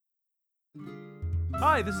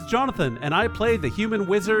Hi, this is Jonathan, and I play the human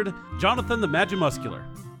wizard, Jonathan the Magimuscular.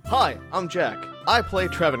 Hi, I'm Jack. I play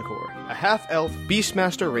Travancore, a half-elf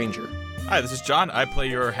Beastmaster Ranger. Hi, this is John. I play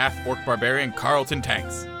your half-orc barbarian, Carlton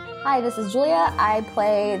Tanks. Hi, this is Julia. I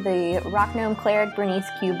play the rock gnome cleric, Bernice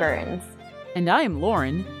Q. Burns. And I am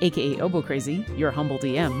Lauren, aka Obo Crazy, your humble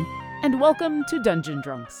DM, and welcome to Dungeon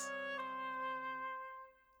Drunks.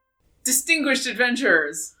 Distinguished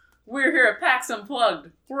adventurers, we're here at PAX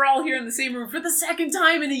Unplugged. We're all here in the same room for the second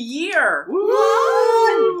time in a year. Woo!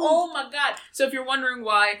 Oh my god. So if you're wondering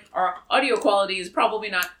why our audio quality is probably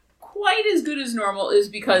not quite as good as normal, is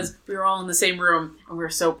because we were all in the same room and we're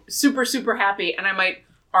so super, super happy, and I might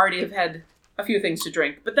already have had a few things to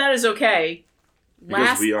drink, but that is okay.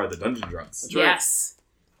 Because we are the Dungeon Drunks. That's yes.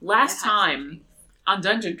 Right. Last time on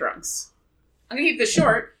Dungeon Drunks, I'm going to keep this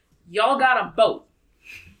short. Y'all got a boat.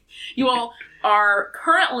 You all are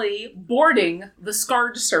currently boarding the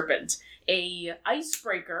Scarred Serpent, a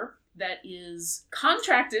icebreaker that is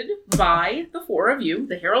contracted by the four of you,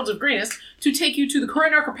 the Heralds of Greenest, to take you to the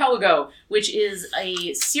Corin Archipelago, which is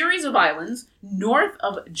a series of islands north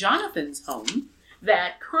of Jonathan's home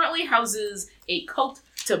that currently houses a cult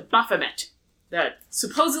to Baphomet that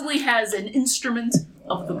supposedly has an instrument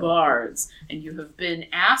of the bards. And you have been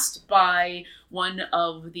asked by one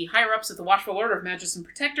of the higher-ups at the Watchful Order of Magicians and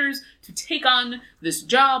Protectors to take on this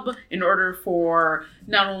job in order for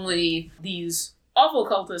not only these awful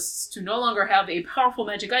cultists to no longer have a powerful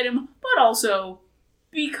magic item, but also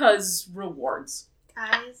because rewards.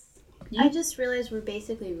 Guys, I just realized we're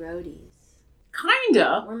basically roadies.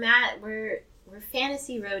 Kinda. We're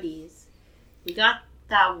fantasy roadies. We got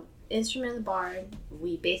that instrument of the bard.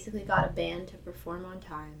 We basically got a band to perform on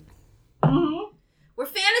time. Mm-hmm. We're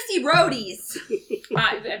fantasy roadies.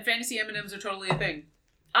 And fantasy M&Ms are totally a thing.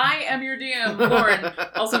 I am your DM, Lauren,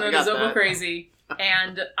 also known as Obo Crazy,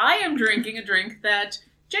 and I am drinking a drink that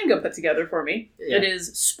Jenga put together for me. Yeah. It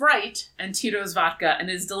is Sprite and Tito's vodka, and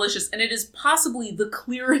it is delicious, and it is possibly the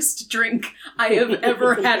clearest drink I have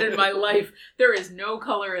ever had in my life. There is no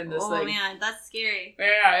color in this thing. Oh man, that's scary.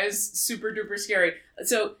 Yeah, it's super duper scary.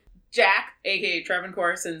 So, Jack, aka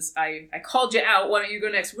Travancore, since I called you out, why don't you go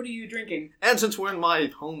next? What are you drinking? And since we're in my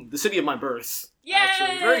home, the city of my birth. Yay!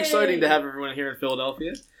 Actually, very exciting to have everyone here in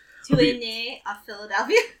Philadelphia. To a nay of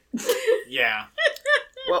Philadelphia. Yeah.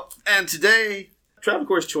 Well, and today,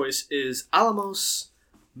 Travancore's choice is Alamos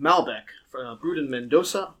Malbec, brewed in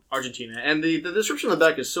Mendoza, Argentina. And the description of the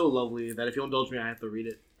back is so lovely that if you'll indulge me, I have to read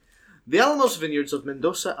it. The Alamos vineyards of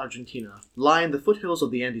Mendoza, Argentina, lie in the foothills of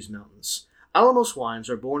the Andes Mountains. Alamos wines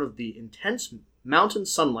are born of the intense mountain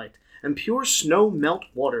sunlight and pure snow melt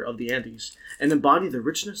water of the Andes, and embody the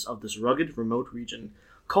richness of this rugged, remote region.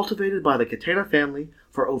 Cultivated by the Catena family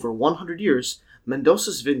for over 100 years,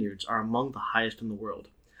 Mendoza's vineyards are among the highest in the world.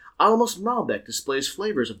 Alamos Malbec displays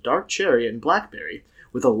flavors of dark cherry and blackberry,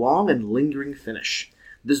 with a long and lingering finish.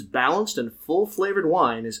 This balanced and full-flavored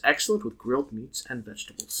wine is excellent with grilled meats and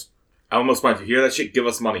vegetables. Alamos Wine, if you hear that shit, give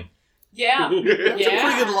us money. Yeah. That's a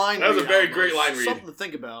pretty good line. That was a very great line read. Something to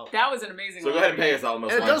think about. That was an amazing line. So go ahead and pay us,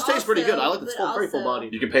 Alamos And Wine. it does taste pretty good. I like the very full body.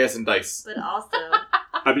 You can pay us in dice. But also,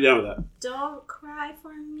 I'd be down with that. don't cry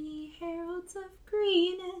for me, Heralds of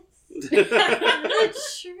Greenest. The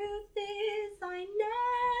truth is, I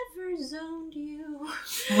never zoned you.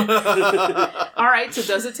 All right, so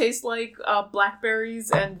does it taste like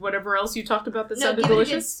blackberries and whatever else you talked about that sounded delicious?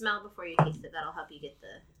 Give it a good smell before you taste it. That'll help you get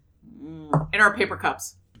the... In our paper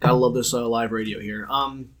cups. Gotta love this live radio here.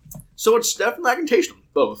 So it's definitely, I can taste them,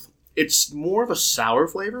 both. It's more of a sour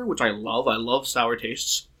flavor, which I love. I love sour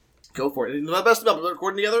tastes. Go for it. And the best about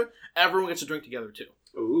recording together, everyone gets to drink together, too.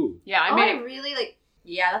 Ooh. Yeah, I really like...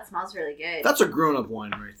 Yeah, that smells really good. That's a grown-up wine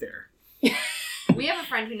right there. We have a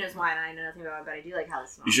friend who knows wine, and I know nothing about it, but I do like how it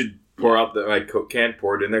smells. You should pour out the Coke can,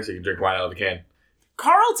 pour it in there so you can drink wine out of the can.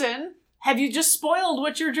 Carlton, have you just spoiled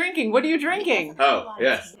what you're drinking? What are you drinking? Oh,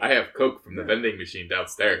 yes. I have Coke from the vending machine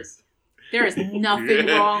downstairs. There is nothing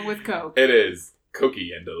wrong with Coke. It is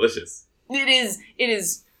cokey and delicious. It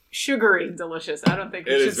is sugary and delicious. I don't think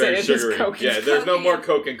we It should is say very it sugary. is Coke. Yeah, there's no more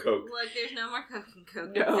Coke and Coke. Look, there's no more Coke and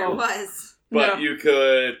Coke. No. There was. But you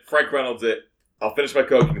could Frank Reynolds it. I'll finish my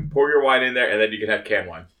Coke. You can pour your wine in there, and then you can have canned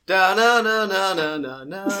wine. We are in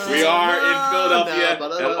Philadelphia,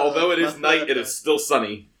 and although it is night, it is still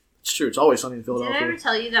sunny. It's true. It's always sunny in Did Philadelphia. I ever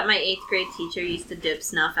tell you that my 8th grade teacher used to dip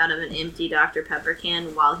snuff out of an empty Dr. Pepper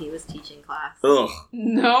can while he was teaching class? Ugh.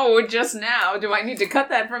 No, just now. Do I need to cut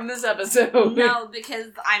that from this episode? No, because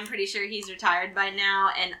I'm pretty sure he's retired by now,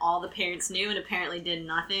 and all the parents knew and apparently did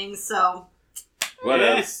nothing, so... What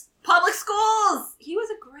else? Public schools! He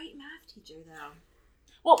was a great math teacher, though.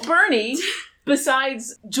 Well, Bernie,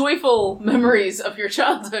 Besides joyful memories of your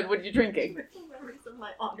childhood, what are you drinking? Memories of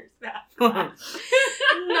my honors math class.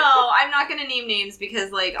 No, I'm not gonna name names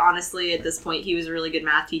because, like, honestly, at this point, he was a really good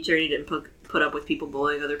math teacher and he didn't put up with people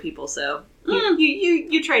bullying other people. So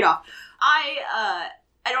you trade off. I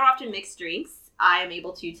don't often mix drinks. I am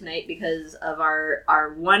able to tonight because of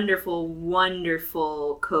our wonderful,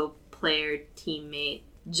 wonderful co-player teammate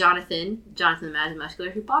Jonathan the Magic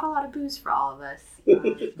Muscular, who bought a lot of booze for all of us.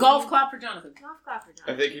 Golf clap for Jonathan. Golf clap for I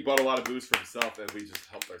Jonathan. think he bought a lot of booze for himself, and we just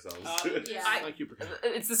helped ourselves. Yeah. Thank you, Prakash.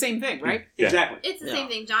 It's the same thing, right? Yeah. Exactly. It's the same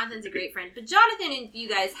thing. Jonathan's a great friend. But Jonathan, if you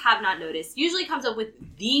guys have not noticed, usually comes up with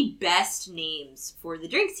the best names for the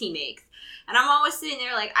drinks he makes. And I'm always sitting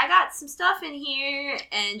there like, I got some stuff in here.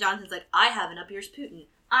 And Jonathan's like, I have an Up Yours Putin.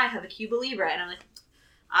 I have a Cuba Libre. And I'm like,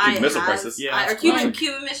 Cuban Missile Crisis. Yeah, or that's Cuban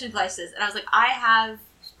fine. Mission Crisis. And I was like, I have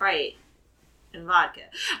Sprite and vodka.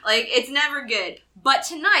 Like, it's never good. But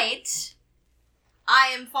tonight,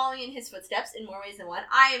 I am following in his footsteps in more ways than one.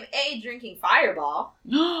 I am drinking Fireball.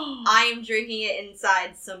 I am drinking it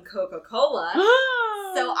inside some Coca-Cola.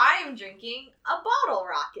 So I am drinking a Bottle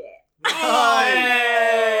Rocket.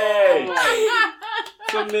 Hey!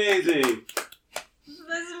 It's amazing.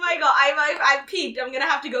 This is my goal. I've peaked. I'm gonna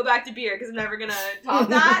have to go back to beer because I'm never gonna top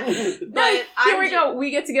that. But Here we go.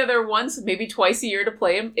 We get together once, maybe twice a year to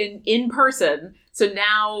play in person. So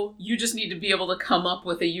now you just need to be able to come up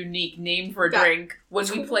with a unique name for a Yeah. drink when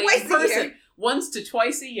we play Twice in a person. year. Once to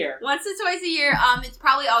twice a year. Once to twice a year. It's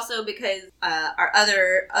probably also because our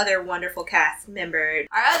other wonderful cast member,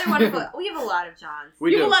 we have a lot of Johns.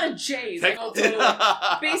 You have a lot of J's. Tech-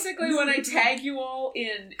 Basically, when I tag you all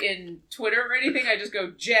in Twitter or anything, I just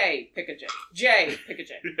go J, pick a J. J, pick a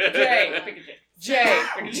J. J, pick a J. J,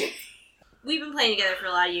 pick a J. We've been playing together for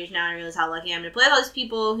a lot of years now, and I realize how lucky I am to play with all these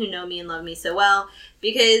people who know me and love me so well.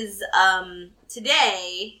 Because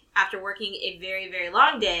today, after working a very, very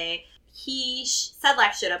long day,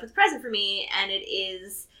 Sedlak showed up with a present for me, and it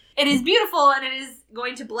is beautiful, and it is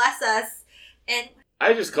going to bless us. And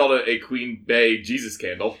I just called it a Queen Bey Jesus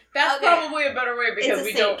candle. That's Okay. probably a better way because it's a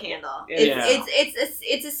we saint don't. candle. Yeah.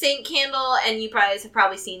 It's a saint candle, and you guys have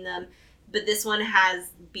probably seen them. But this one has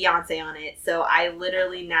Beyonce on it, so I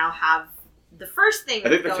literally now have the first thing. I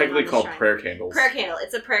think they're going technically on the called shrine. prayer candles. Prayer candle.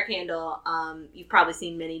 It's a prayer candle. You've probably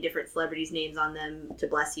seen many different celebrities' names on them to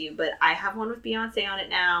bless you, but I have one with Beyonce on it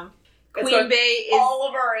now. It's Queen on Bey is. all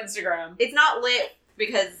of our Instagram. It's not lit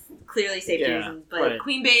because clearly safety Yeah, reasons, but right.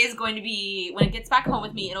 Queen Bey is going to be, when it gets back home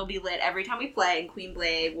with me, it'll be lit every time we play, and Queen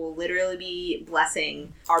Bey will literally be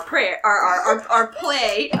blessing our prayer, our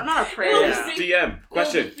play. Not our prayer. Yeah. DM,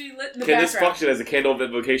 question. It'll be lit in the Can this background. function as a candle of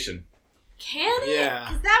invocation? Can it? Yeah.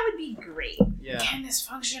 Because that would be great. Yeah. Can this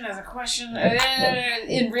function as a question?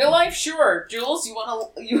 In real life, sure. Jules, you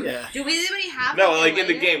want to? Yeah. Do we anybody have No, a like in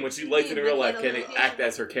the lighter? game, when she lights it in real life, Candle can it invocation? act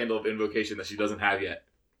as her candle of invocation that she doesn't have yet?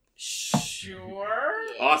 Sure.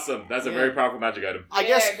 Awesome. That's a Yeah. very powerful magic item. I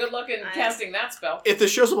guess Yeah, good luck in casting that spell. if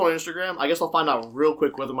this shows up on Instagram, I guess I'll find out real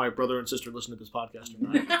quick whether my brother and sister listen to this podcast or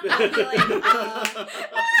not. I'll be like, your brother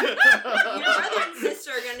and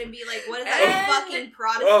sister are going to be like, what is that fucking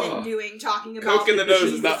Protestant doing talking about Coke in the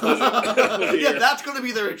nose is not pleasant. Yeah, that's going to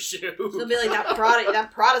be their issue. They'll be like,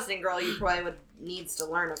 that Protestant girl you probably needs to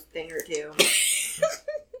learn a thing or two.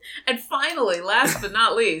 And finally, last but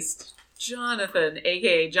not least, Jonathan,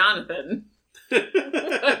 aka Jonathan.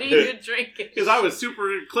 What are you drinking? Because I was super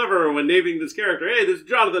clever when naming this character. Hey, this is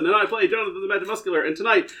Jonathan, and I play Jonathan the Magic Muscular. And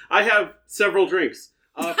tonight, I have several drinks.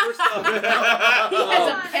 First off, He has a Hold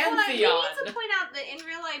on, pantheon. we need to point out that in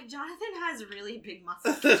real life, Jonathan has really big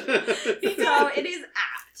muscles. So it is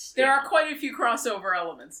apt. There are quite a few crossover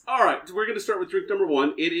elements. all right, we're going to start with drink number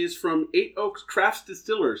one. It is from Eight Oaks Crafts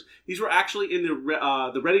Distillers. These were actually in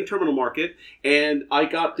the Reading Terminal Market, and I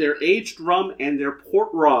got their aged rum and their port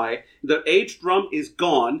rye. The aged rum is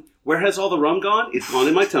gone. Where has all the rum gone? It's gone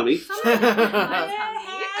in my tummy.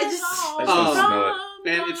 I just I just want to smell it.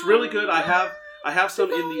 And it's really good. I have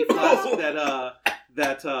some in the flask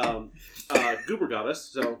that Goober got us.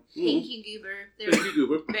 So Thank you, Goober. thank you,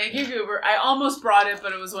 Goober. Thank you, Goober. I almost brought it,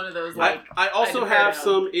 but it was one of those like. I also I had to have pair it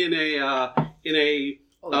some in a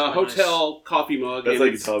hotel coffee mug. That's and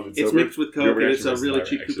like it's, intelligent it's sober. mixed with Your Coke, and it's reaction a was really my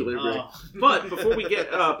cheap reaction. Coupe de Libre. Oh.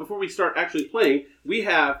 But before we start actually playing, we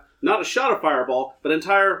have not a shot of Fireball, but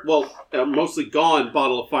mostly gone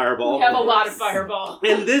bottle of Fireball. We have a lot of Fireball.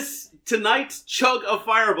 And this tonight's chug of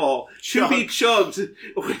Fireball should be chugged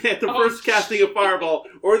at the first casting of Fireball,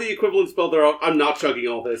 or the equivalent spell thereof. I'm not chugging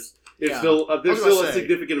all this. There's Yeah. still I was there's gonna still a say.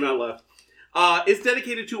 significant amount left. It's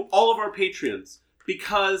dedicated to all of our Patreons,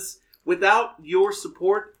 because without your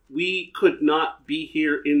support, we could not be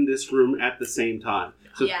here in this room at the same time.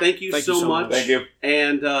 So Yeah. thank you so much. Thank you.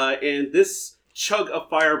 And this chug of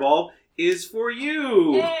Fireball is for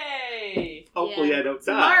you. Yay! Hopefully Yeah. I don't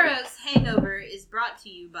die. Tomorrow's hangover is brought to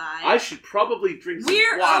you by. I should probably drink some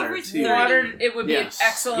We're water over too. 30. Water, it would be Yes. an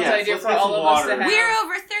excellent Yes, idea let's for get all some of us water. to have. We're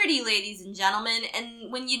over 30, ladies and gentlemen,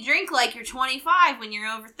 and when you drink like you're 25 when you're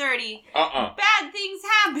over 30, bad things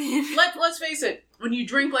happen. Let's face it. When you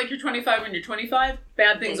drink like you're 25 when you're 25,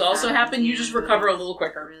 bad things Things also happen, happen. You yeah. just recover a little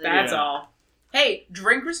quicker. Really That's do. all. Hey,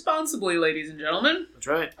 drink responsibly, ladies and gentlemen, That's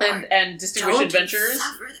right. and distinguished Don't adventurers.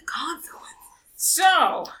 suffer the consequences.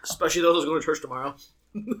 So, Especially those who's going to church tomorrow.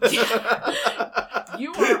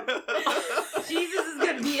 you are Jesus is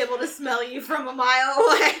going to be able to smell you from a mile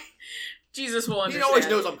away. Jesus will He understand. always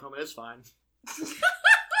knows I'm coming. It's fine.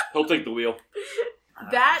 He'll take the wheel.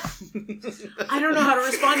 That I don't know how to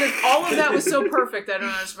respond to. All of that was so perfect. I don't know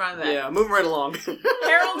how to respond to that. Yeah, moving right along.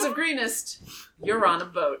 Heralds of Greenest, you're on a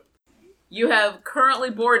boat. You have currently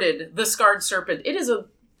boarded the Scarred Serpent. It is a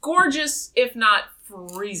gorgeous, if not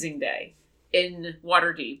freezing day in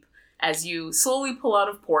Waterdeep as you slowly pull out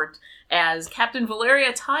of port as Captain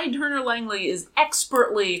Valeria Ty Turner Langley is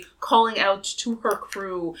expertly calling out to her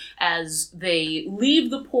crew as they leave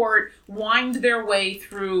the port, wind their way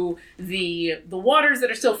through the waters that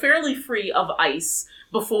are still fairly free of ice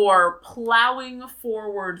before plowing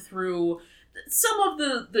forward through some of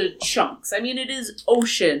the chunks. I mean, it is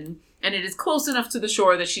ocean, and it is close enough to the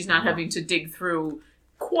shore that she's not having to dig through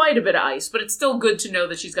quite a bit of ice, but it's still good to know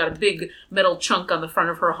that she's got a big metal chunk on the front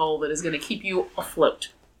of her hull that is going to keep you afloat.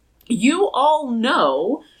 You all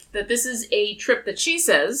know that this is a trip that she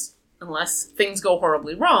says, unless things go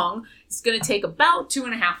horribly wrong, it's going to take about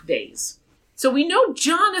 2.5 days. So we know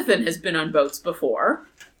Jonathan has been on boats before.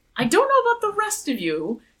 I don't know about the rest of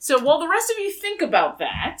you, so while the rest of you think about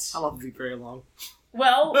that, I love to be very long.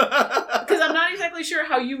 well, because I'm not exactly sure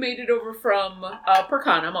how you made it over from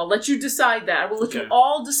Percanum. I'll let you decide that. I will let you Okay.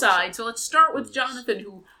 all decide. So let's start with Jonathan,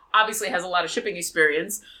 who obviously has a lot of shipping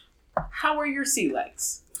experience. How are your sea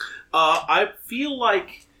legs? I feel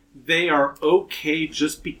like they are okay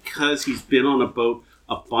just because he's been on a boat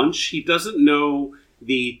a bunch. He doesn't know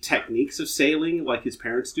the techniques of sailing like his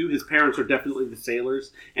parents do. His parents are definitely the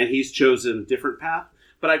sailors, and he's chosen a different path.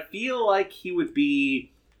 But I feel like he would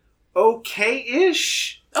be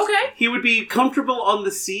okay-ish. Okay. He would be comfortable on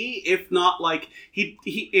the sea, if not like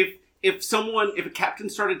if a captain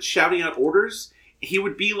started shouting out orders, he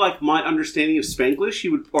would be like my understanding of Spanglish. He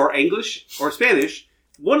would, or English or Spanish,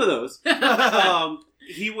 one of those.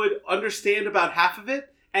 He would understand about half of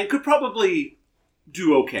it and could probably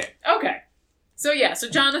do okay. Okay. So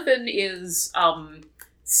Jonathan is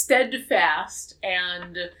steadfast,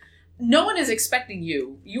 and no one is expecting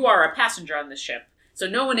you. You are a passenger on this ship, so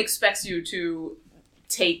no one expects you to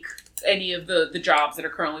take any of the jobs that are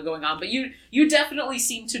currently going on. But you definitely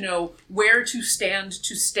seem to know where to stand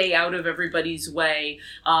to stay out of everybody's way.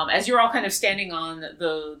 As you're all kind of standing on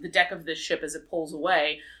the deck of this ship as it pulls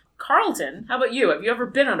away. Carlton, how about you? Have you ever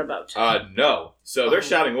been on a boat? No. So they're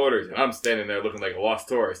shouting orders, and I'm standing there looking like a lost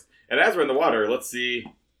tourist. And as we're in the water, let's see.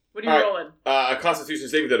 What are you all right. rolling? A Constitution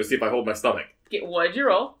saving throw to see if I hold my stomach. What'd you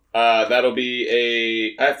roll? That'll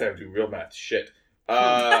be I have to do real math. Shit.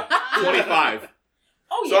 25.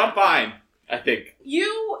 Oh, So I'm fine, I think.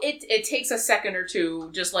 It takes a second or two,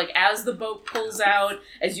 just like as the boat pulls out,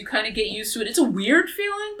 as you kind of get used to it. It's a weird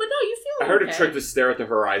feeling, but no, you feel I heard okay. a trick to stare at the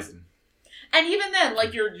horizon. And even then,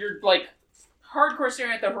 like you're like hardcore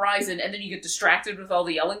staring at the horizon, and then you get distracted with all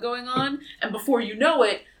the yelling going on, and before you know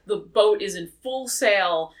it, the boat is in full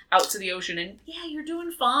sail out to the ocean, and yeah, you're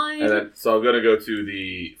doing fine. And then, so I'm going to go to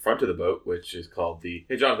the front of the boat, which is called the...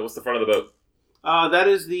 Hey, Jonathan, what's the front of the boat? That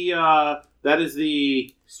is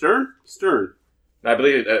the stern. Stern. I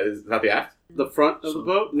believe is not the aft? The front of the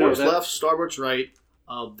boat. No, Port's that- left, starboard's right.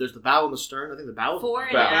 There's the bow and the stern. I think the bow. Fore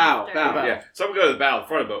and Bow. after. Bow. Yeah. So I'm going to go to the bow, the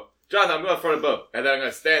front of the boat. Jonathan, I'm going to the front of the boat. And then I'm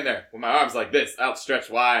going to stand there with my arms like this, outstretched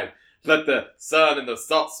wide. Let the sun and the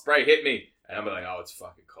salt spray hit me. And I'm like, oh, it's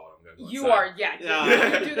fucking cold. I'm going to go You inside. are, yeah. Yeah.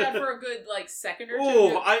 You can do that for a good like second or two.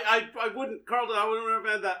 Oh, I wouldn't, Carlton. I wouldn't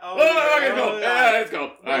have had that. Oh, it's cold. yeah. Yeah, it's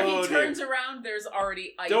cold. All When right. he Oh, turns around, there's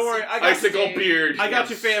already ice. Don't worry, I got Icicle beard. I got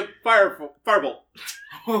you, fam. Firebolt.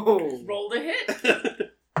 Oh. Roll to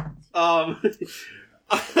hit.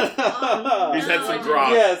 He's had some No.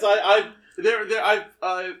 grog. Yes,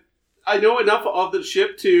 I know enough of the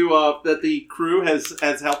ship to that the crew has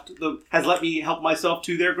helped them, has let me help myself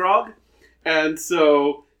to their grog, and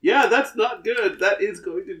so yeah, that's not good. That is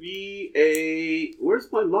going to be a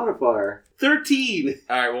where's my modifier? 13.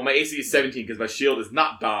 All right, well, my AC is 17 because my shield is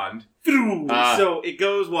not donned. So it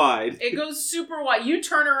goes wide. It goes super wide. You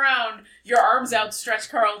turn around, your arms outstretched,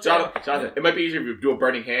 Carlton. Jonathan, it might be easier if you do a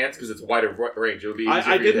burning hands because it's a wider range. It would be easier.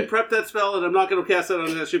 I didn't prep that spell, and I'm not going to cast that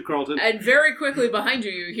on that ship, Carlton. And very quickly behind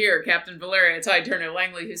you, you hear Captain Valeria Tide Turner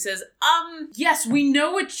Langley, who says, yes, we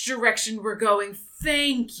know which direction we're going.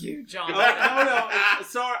 Thank you, John. No.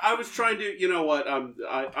 Sorry, I was trying to. You know what?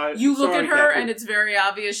 You look sorry, at her, Captain. and it's very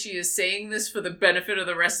obvious she is saying this for the benefit of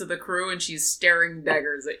the rest of the crew, and she's staring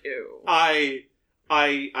daggers at you. I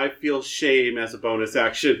feel shame as a bonus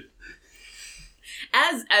action.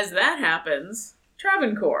 As that happens,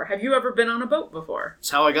 Travancore, have you ever been on a boat before?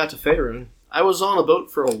 That's how I got to Faerun. I was on a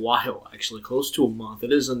boat for a while, actually, close to a month.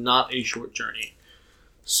 It is not a short journey.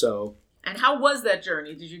 So... And how was that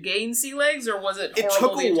journey? Did you gain sea legs, or was it It horrible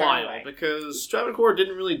took the a entire while, way? because Travancore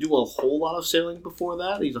didn't really do a whole lot of sailing before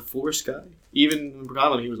that. He's a forest guy. Even in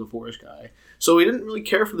Bragalan, he was a forest guy. So he didn't really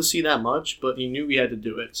care for the sea that much, but he knew he had to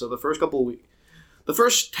do it. So the first couple of weeks... The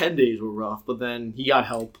first 10 days were rough, but then he got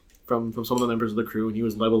help from some of the members of the crew, and he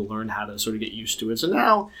was able to learn how to sort of get used to it. So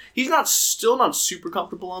now, he's still not super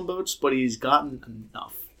comfortable on boats, but he's gotten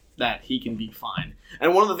enough that he can be fine.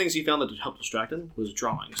 And one of the things he found that helped distract him was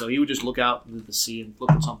drawing. So he would just look out into the sea and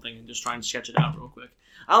look at something and just try and sketch it out real quick.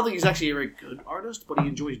 I don't think he's actually a very good artist, but he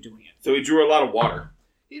enjoys doing it. So he drew a lot of water.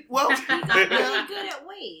 He's really good at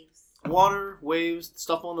waves. Water, waves,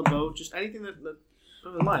 stuff on the boat, just anything that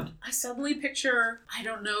comes to mind. I suddenly picture, I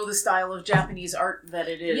don't know the style of Japanese art that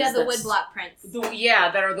it is. Yeah, the wood block prints.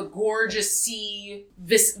 That are the gorgeous sea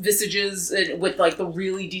visages with like the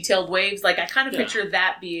really detailed waves. Like I kind of picture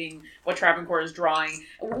that being what Travancore is drawing.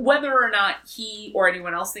 Whether or not he or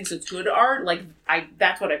anyone else thinks it's good art,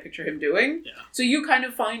 that's what I picture him doing. Yeah. So you kind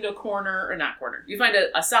of find a corner, or not corner, you find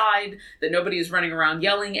a side that nobody is running around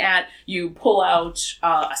yelling at. You pull out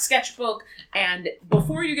a sketchbook, and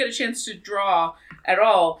before you get a chance to draw at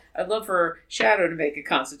all, I'd love for Shadow to make a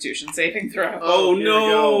Constitution saving throw. Oh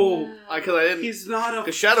no! Because I didn't. He's not a.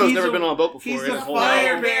 Because Shadow's he's never a- been on a boat before. He's in a his whole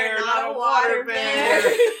fire life. bear, not a water bear.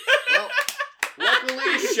 Well,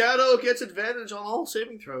 luckily, Shadow gets advantage on all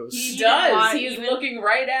saving throws. He You don't does. want He is even- looking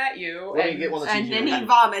right at you. Let me get one that's And easier. then he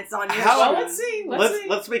vomits on your How- Well, shoulder. let's see. Let's see.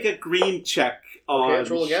 Let's make a green check on. Okay, let's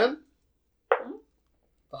roll again.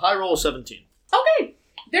 The high roll is 17. Okay.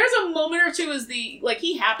 There's a moment or two as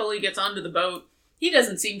he happily gets onto the boat. He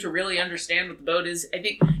doesn't seem to really understand what the boat is. I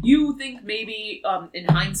think you think maybe in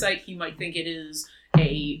hindsight he might think it is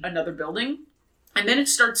another building. And then it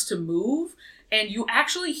starts to move, and you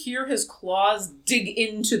actually hear his claws dig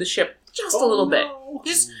into the ship just a little bit.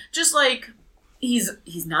 Just like he's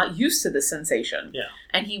not used to this sensation. Yeah.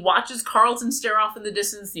 And he watches Carlton stare off in the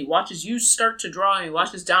distance, and he watches you start to draw, and he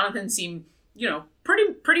watches Jonathan seem,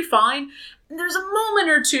 pretty fine. And there's a moment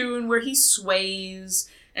or two in where he sways,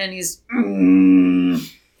 and he's...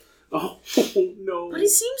 Oh no! But he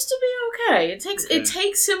seems to be okay. It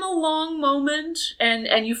takes him a long moment,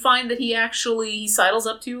 and you find that he sidles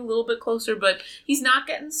up to you a little bit closer, but he's not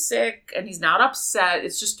getting sick, and he's not upset.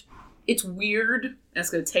 It's weird, and it's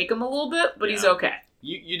going to take him a little bit, but he's okay.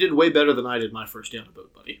 You did way better than I did my first day on a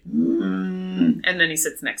boat, buddy. And then he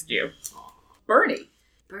sits next to you. Bernie.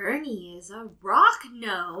 Bernie is a rock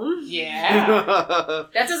gnome. Yeah.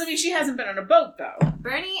 That doesn't mean she hasn't been on a boat, though.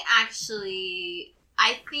 Bernie actually,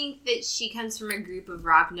 I think that she comes from a group of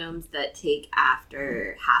rock gnomes that take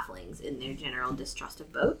after halflings in their general distrust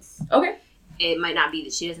of boats. Okay. It might not be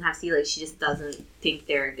that she doesn't have sea legs, she just doesn't think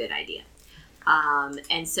they're a good idea.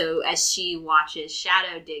 And so as she watches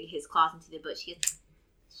Shadow dig his claws into the boat, she goes,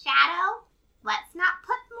 Shadow, let's not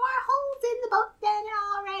put more holes in the boat than it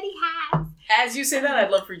already has. As you say that, I'd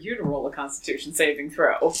love for you to roll a Constitution saving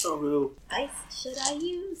throw. Oh no! Dice should I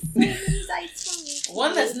use? So many dice from me.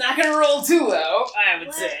 One that's not going to roll too low, I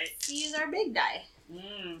would say. Let's use our big die.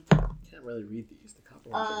 Can't really read these. The copper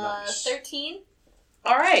ones are nice. 13.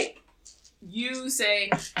 All right. You say,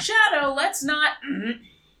 Shadow, let's not...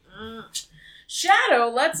 Shadow,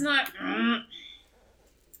 let's not... And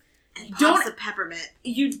Don't- pops a peppermint.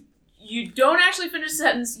 You don't actually finish the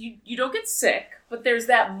sentence. You don't get sick, but there's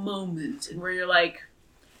that moment where you're like,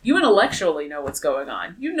 you intellectually know what's going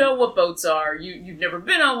on. You know what boats are. You've never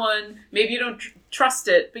been on one. Maybe you don't trust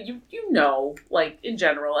it, but you know, like, in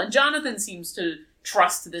general. And Jonathan seems to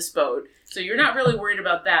trust this boat, so you're not really worried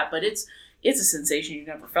about that, but it's a sensation you've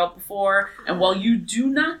never felt before. And while you do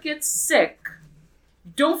not get sick,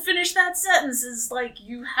 don't finish that sentence. It's like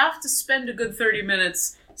you have to spend a good 30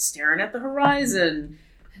 minutes staring at the horizon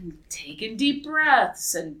and taking deep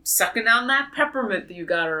breaths and sucking down that peppermint that you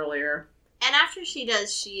got earlier. And after she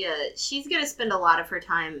does, she's gonna spend a lot of her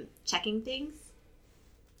time checking things.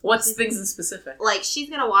 What's things in specific? Like, she's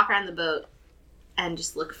gonna walk around the boat and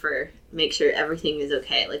just make sure everything is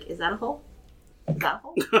okay. Like, is that a hole? Is that a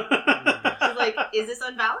hole? She's like, is this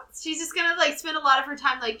unbalanced? She's just gonna like spend a lot of her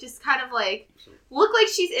time like just kind of like look like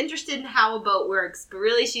she's interested in how a boat works, but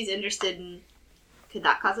really she's interested in, could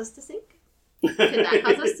that cause us to sink? Could that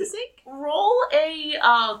cause us to sink? Roll a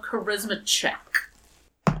charisma check.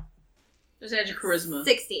 Just add your charisma.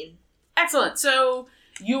 16. Excellent. So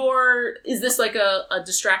is this like a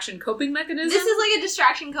distraction coping mechanism? This is like a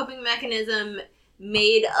distraction coping mechanism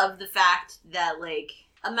made of the fact that, like,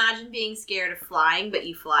 imagine being scared of flying, but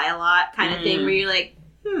you fly a lot kind of thing, where you're like,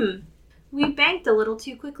 we banked a little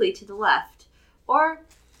too quickly to the left. Or,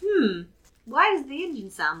 why does the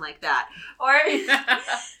engine sound like that? Or,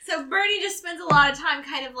 so Bernie just spends a lot of time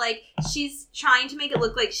kind of like, she's trying to make it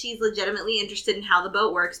look like she's legitimately interested in how the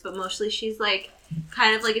boat works, but mostly she's like,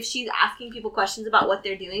 kind of like if she's asking people questions about what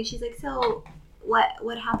they're doing, she's like, so, what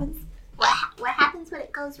happens? What happens when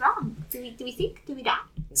it goes wrong? Do we sink? Do we die?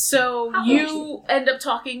 So you end up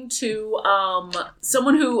talking to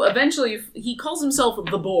someone who eventually, he calls himself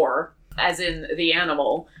the boar, as in the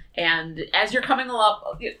animal, and as you're coming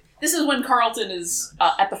up, this is when Carlton is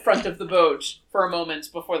at the front of the boat for a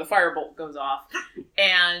moment before the firebolt goes off.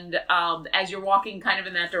 And as you're walking kind of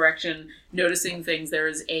in that direction, noticing things, there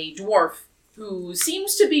is a dwarf who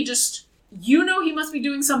seems to be just, he must be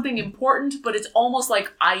doing something important, but it's almost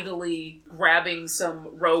like idly grabbing some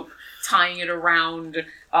rope, tying it around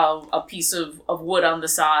a piece of wood on the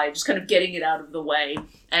side, just kind of getting it out of the way.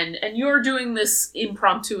 And you're doing this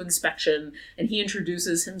impromptu inspection, and he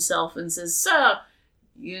introduces himself and says, "Sir,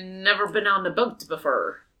 you never been on a boat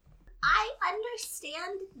before." I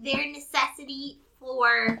understand their necessity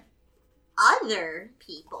for other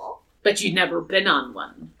people. But you've never been on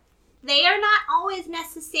one. They are not always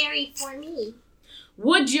necessary for me.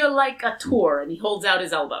 Would you like a tour? And he holds out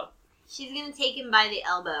his elbow. She's gonna take him by the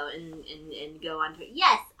elbow and go on to it.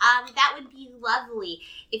 Yes, that would be lovely.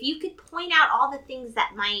 If you could point out all the things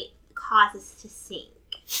that might cause us to sink.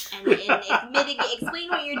 And explain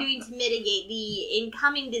what you're doing to mitigate the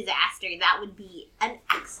incoming disaster, that would be an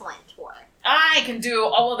excellent tour. I can do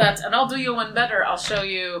all of that, and I'll do you one better. I'll show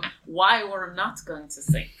you why we're not going to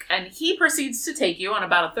sink. And he proceeds to take you on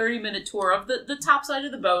about a 30-minute tour of the top side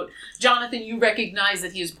of the boat. Jonathan, you recognize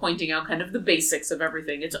that he is pointing out kind of the basics of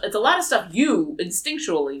everything. It's a lot of stuff you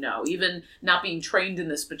instinctually know, even not being trained in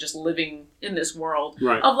this, but just living in this world.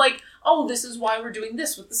 Right. Of like, oh, this is why we're doing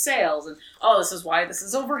this with the sails, and oh, this is why this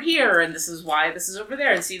is over here, and this is why this is over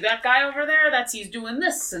there, and see that guy over there, he's doing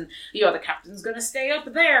this, and the captain's gonna stay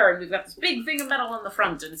up there, and we've got this big thing of metal on the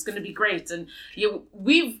front, and it's gonna be great, and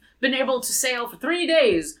we've been able to sail for 3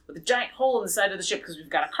 days with a giant hole in the side of the ship because we've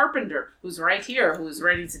got a carpenter who's right here, who's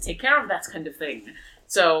ready to take care of that kind of thing.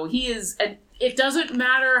 So he is, and it doesn't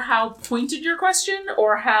matter how pointed your question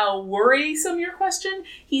or how worrisome your question,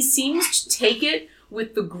 he seems to take it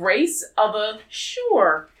with the grace of a,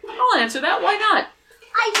 sure, I'll answer that, why not?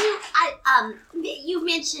 You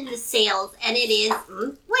mentioned the sails, and it is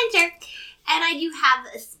winter, and I do have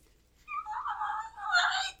a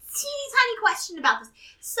teeny tiny question about this.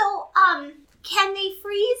 So, can they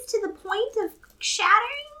freeze to the point of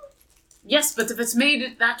shattering? Yes, but if it's made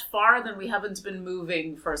it that far, then we haven't been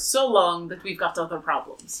moving for so long that we've got other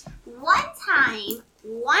problems. One time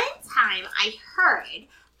I heard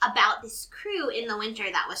about this crew in the winter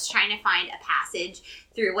that was trying to find a passage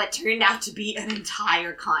through what turned out to be an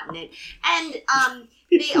entire continent. And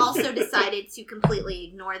they also decided to completely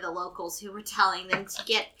ignore the locals who were telling them to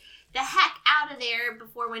get the heck out of there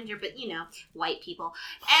before winter, but white people.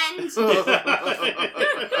 And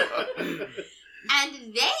and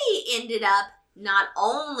they ended up not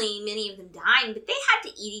only many of them dying, but they had to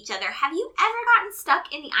eat each other. Have you ever gotten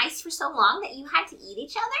stuck in the ice for so long that you had to eat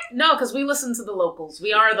each other? No, because we listen to the locals.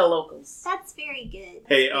 We are the locals. That's very good.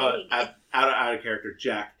 Hey, out of character,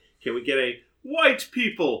 Jack, can we get a white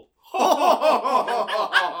people?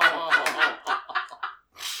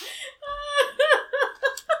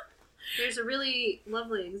 There's a really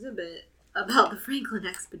lovely exhibit about the Franklin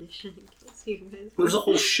expedition. In case you guys There was a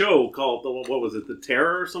whole show called, what was it, The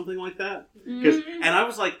Terror or something like that? And I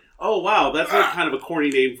was like, oh wow, that's like kind of a corny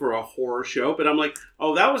name for a horror show, but I'm like,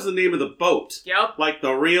 oh, that was the name of the boat. Yep. Like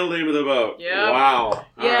the real name of the boat. Yep. Wow.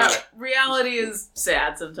 Yeah, Right. reality is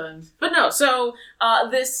sad sometimes. But no, so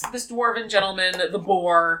this dwarven gentleman, the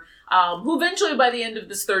boar, who eventually by the end of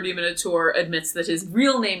this 30-minute tour admits that his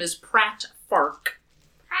real name is Pratt Fark.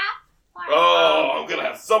 Oh, I'm gonna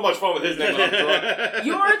have so much fun with his name when I'm drunk.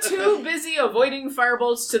 You're too busy avoiding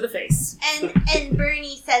firebolts to the face. And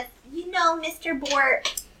Bernie says, Mr. Boar,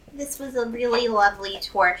 This was a really lovely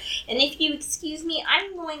tour. And if you excuse me,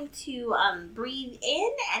 I'm going to breathe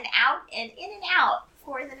in and out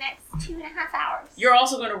for the next 2.5 hours. You're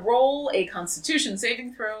also going to roll a Constitution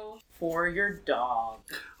saving throw for your dog.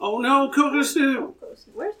 Oh no, Coco Snoot!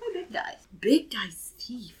 Where's my big dice? Big dice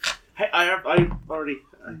thief. Hey, I already.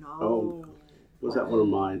 Oh, was that one of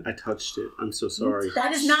mine? I touched it. I'm so sorry.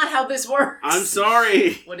 That is not how this works. I'm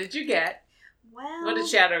sorry. What did you get? Well,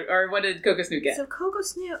 What did Coco Snoot get? So Coco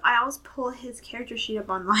Snoot, I always pull his character sheet up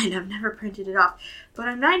online. I've never printed it off, but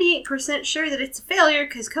I'm 98% sure that it's a failure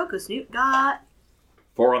because Coco Snoot got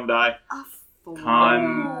 4 on die. a 4.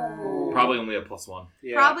 Con. Probably only a +1.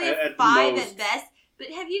 Yeah, Probably a at 5 most. at best. But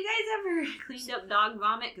have you guys ever cleaned up dog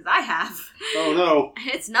vomit? Because I have. Oh no.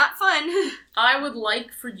 It's not fun. I would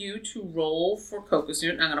like for you to roll for Coco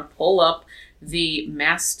Snoot. I'm going to pull up the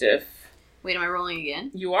Mastiff. Wait, am I rolling again?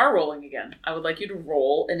 You are rolling again. I would like you to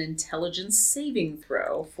roll an intelligence saving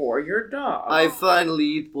throw for your dog. I finally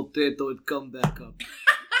eat potato and come back up.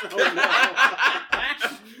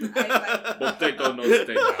 Potato no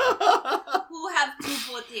stay down. Who have 2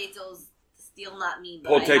 potatoes? Still not me.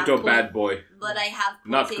 But Potato I have bad boy. But I have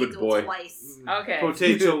Not potato good boy. twice. Okay.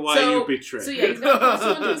 Potato, why you betray? So yeah, he's got a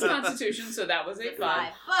 +1 to his constitution, so that was a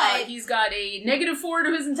 5. But He's got a -4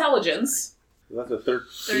 to his intelligence. That's a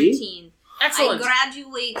 13? 13. Excellent. I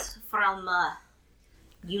graduate from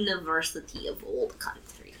University of Old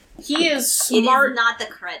Country. He is It smart. is not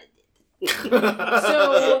accredited.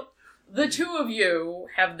 So the two of you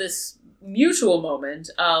have this mutual moment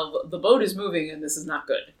of the boat is moving and this is not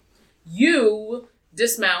good. You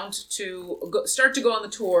dismount to start to go on the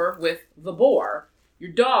tour with the boar.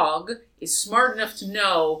 Your dog is smart enough to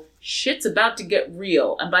know shit's about to get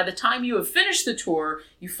real. And by the time you have finished the tour,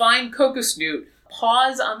 you find Coco Snoot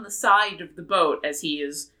pause on the side of the boat as he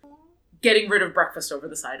is getting rid of breakfast over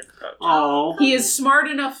the side of the boat. Oh. He is smart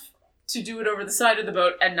enough to do it over the side of the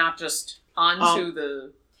boat and not just onto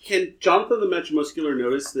the... Can Jonathan the Metromuscular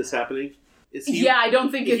notice this happening? Is he, Yeah, I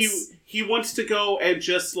don't think it's... He wants to go and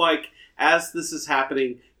just, like, as this is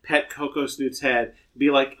happening, pet Coco Snoot's head.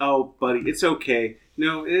 Be like, oh, buddy, it's okay.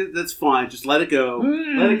 No, that's fine. Just let it go.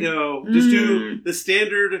 Let it go. Just do the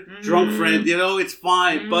standard drunk friend. You know, it's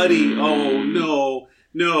fine, buddy. Oh, no.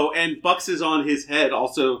 No. And Bucks is on his head,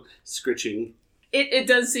 also scritching. It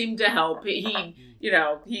does seem to help.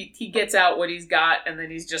 He gets out what he's got, and then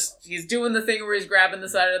he's doing the thing where he's grabbing the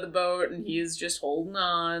side of the boat, and he's just holding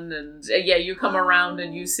on. And you come around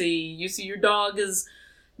and you see your dog is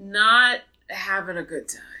not having a good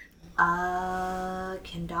time.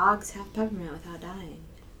 Can dogs have peppermint without dying?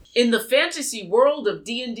 In the fantasy world of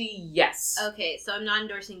D&D, yes. Okay, so I'm not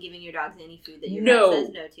endorsing giving your dogs any food that your No. vet says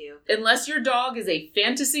no to. Unless your dog is a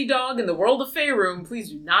fantasy dog in the world of Faerun, please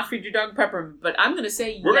do not feed your dog peppermint. But I'm going to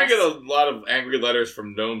say We're yes. gonna get a lot of angry letters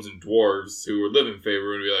from gnomes and dwarves who live in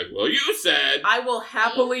favor and be like, "Well, you said." I will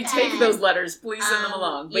happily take those letters. Please send them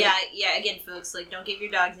along. But, Yeah. Again, folks, like, don't give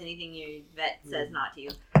your dogs anything your vet says not to.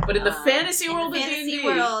 but in the fantasy In world the of fantasy D&D,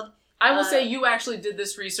 world, I will say you actually did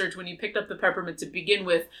this research when you picked up the peppermint to begin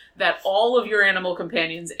with, that all of your animal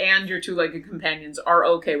companions and your two-legged companions are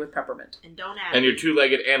okay with peppermint. and don't add. And your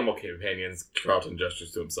two-legged animal companions, Carlton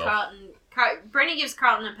gestures to himself. Bernie gives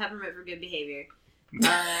Carlton a peppermint for good behavior.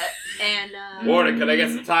 Morning, can I get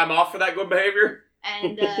some time off for that good behavior?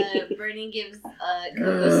 And Bernie gives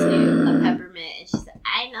Coco Snoot a peppermint, and she said,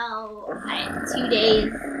 "I know. 2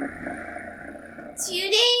 days. 2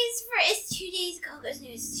 days it's 2 days, Coco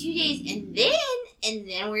Snoot. It's 2 days, and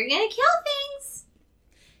then we're gonna kill things."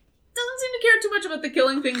 Doesn't seem to care too much about the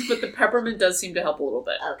killing things, but the peppermint does seem to help a little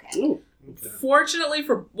bit. Okay. Fortunately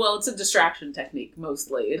it's a distraction technique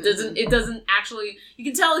mostly. It doesn't actually, you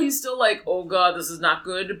can tell he's still like, oh god, this is not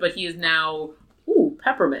good, but he is now,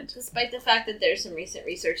 peppermint. Despite the fact that there's some recent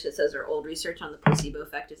research that says our old research on the placebo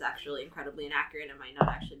effect is actually incredibly inaccurate and might not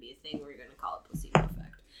actually be a thing, we're going to call it placebo effect.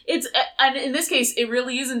 And in this case, it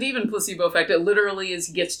really isn't even placebo effect. It literally is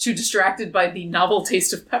he gets too distracted by the novel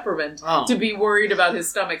taste of peppermint to be worried about his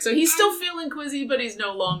stomach. So he's still feeling quizzy, but he's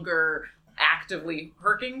no longer actively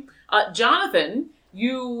herking. Jonathan,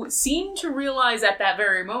 you seem to realize at that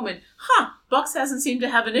very moment, Bucks hasn't seemed to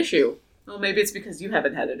have an issue. Well, maybe it's because you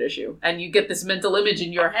haven't had an issue. And you get this mental image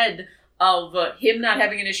in your head of him not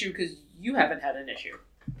having an issue because you haven't had an issue.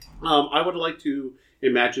 I would like to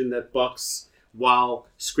imagine that Bucks, while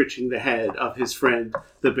scritching the head of his friend,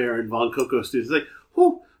 the Baron von Coco Snoot, is like,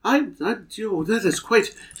 that is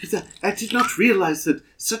quite, I did not realize that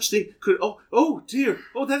such thing could, oh dear,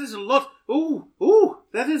 that is a lot,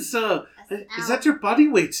 that is, is that your body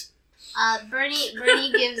weight?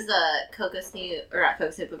 Bernie gives Coco Snoot, or not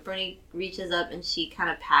Coco Snoot, but Bernie reaches up and she kind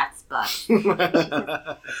of pats Buck.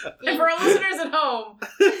 And for our listeners at home,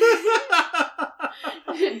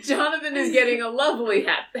 Jonathan is getting a lovely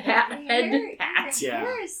head pat. Yeah.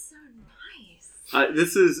 Hair is so nice.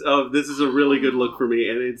 This is a really good look for me,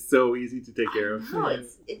 and it's so easy to take care of. No,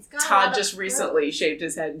 it's got a lot Todd of just fur. recently shaved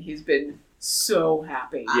his head, and he's been so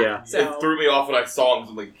happy. Yeah. So It threw me off when I saw him.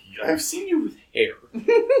 I'm like, I've seen you with hair.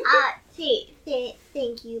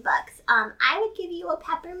 Thank you, Bucks. I would give you a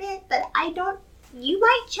peppermint, but I don't. You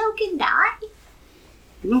might choke and die.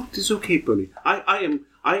 No, it's okay, Bernie.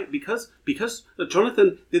 Because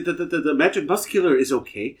Jonathan, the magic muscular is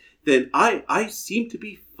okay, then I seem to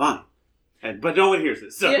be fine. But no one hears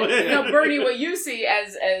this. So. Yeah, no, Bernie, what you see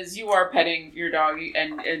as you are petting your dog,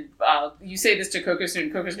 and you say this to Coco Snoot,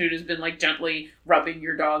 and Coco Snoot has been like gently rubbing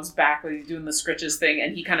your dog's back, like he's doing the scritches thing,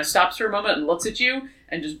 and he kind of stops for a moment and looks at you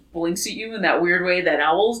and just blinks at you in that weird way that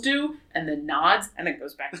owls do, and then nods, and then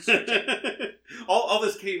goes back to scritching. all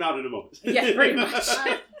this came out in a moment. Yeah, pretty much.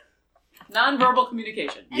 Non-verbal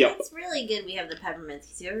communication. And Yep. it's really good we have the peppermints,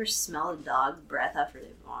 because you ever smell a dog's breath after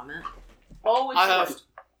they vomit? Oh, it's I have. worst.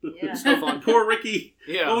 Yeah. It's no fun. Poor Ricky.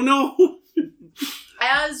 Yeah. Oh no.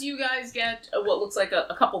 As you guys get what looks like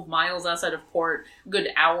a couple of miles outside of port, a good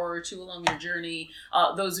hour or two along your journey,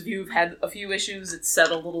 those of you who've had a few issues, it's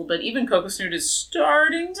settled a little bit. Even Coco Snoot is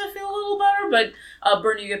starting to feel a little better, but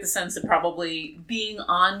Bernie, you get the sense that probably being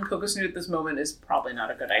on Coco Snoot at this moment is probably not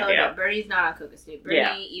a good Oh, idea. no, Bernie's not on Coco Snoot. Bernie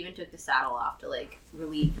Yeah. even took the saddle off to, like,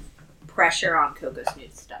 relieve pressure on Coco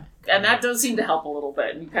Snoot's stomach. And that does seem to help a little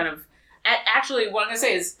bit. And you kind of... Actually, what I'm going to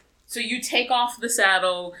say is, so you take off the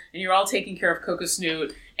saddle, and you're all taking care of Coco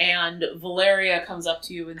Snoot, and Valeria comes up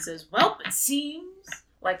to you and says, well, it seems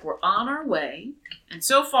like we're on our way, and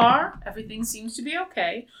so far, everything seems to be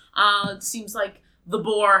okay. It seems like the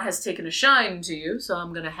boar has taken a shine to you, so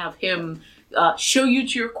I'm going to have him show you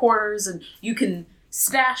to your quarters, and you can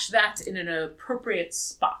stash that in an appropriate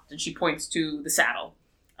spot. And she points to the saddle.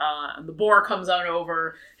 And the boar comes on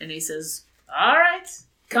over, and he says, all right,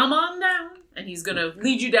 come on down. And he's going to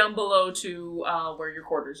lead you down below to where your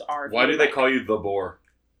quarters are. Why do they call you the boar?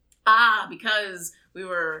 Because we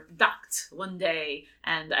were docked one day,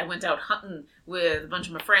 and I went out hunting with a bunch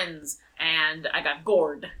of my friends, and I got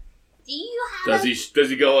gored. Do you have Does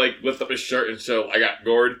he go like lift up his shirt and show I got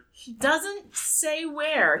gored? He doesn't say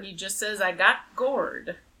where. He just says, I got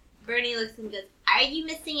gored. Bernie looks and goes, are you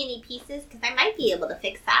missing any pieces? Because I might be able to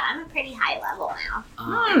fix that. I'm a pretty high level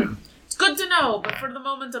now. It's good to know, but for the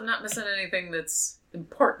moment, I'm not missing anything that's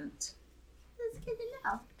important. That's good to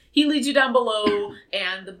know. He leads you down below,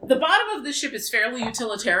 and the bottom of the ship is fairly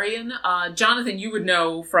utilitarian. Jonathan, you would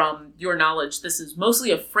know from your knowledge, this is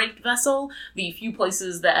mostly a freight vessel. The few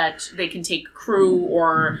places that they can take crew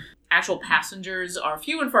or actual passengers are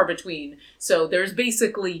few and far between. So there's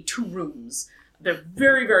basically 2 rooms. They're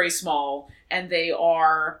very, very small, and they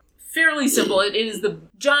are fairly simple. It is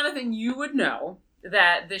Jonathan, you would know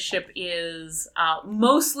that this ship is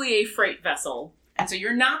mostly a freight vessel. And so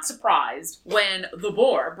you're not surprised when the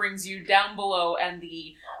boar brings you down below, and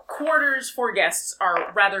the quarters for guests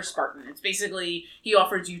are rather Spartan. It's basically, he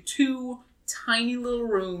offers you 2 tiny little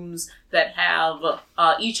rooms that have,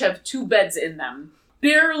 each have 2 beds in them.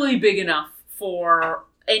 Barely big enough for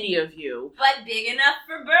any of you. But big enough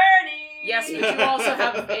for Bernie! Yes, but you also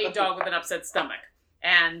have a dog with an upset stomach.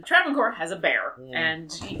 And Travancore has a bear.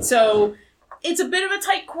 And so... it's a bit of a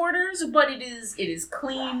tight quarters, but it is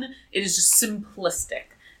clean. It is just simplistic.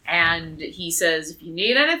 And he says, if you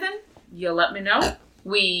need anything, you let me know.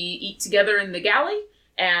 We eat together in the galley,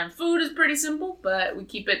 and food is pretty simple, but we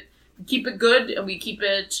keep it good, and we keep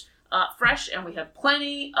it fresh, and we have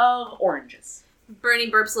plenty of oranges.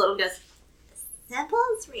 Bernie burps a little and goes,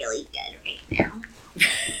 Simple's really good right now.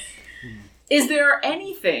 Is there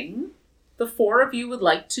anything the 4 of you would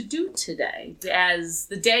like to do today, as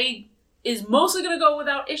the day is mostly going to go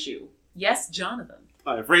without issue? Yes, Jonathan.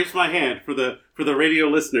 I've raised my hand for the radio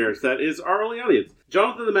listeners. That is our only audience.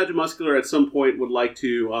 Jonathan the Magic Muscular at some point would like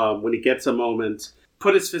to, when he gets a moment,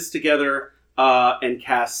 put his fists together and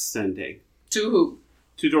cast Sending. To who?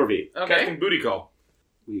 To Dorveen. Okay. Casting booty call.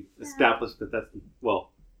 We established that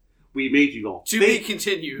we made you all To be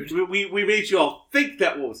continued. We made you all think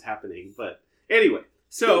that what was happening, but anyway.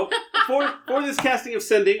 So, for this casting of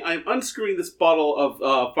Sending, I'm unscrewing this bottle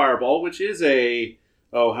of Fireball, which is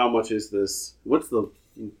how much is this? What's the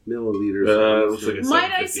milliliters? Looks like it's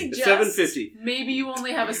Might I 750. suggest 750. maybe you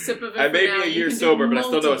only have a sip of it I for may now. be a You year can do sober, but I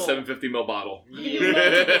still know a multiple. 750 ml bottle.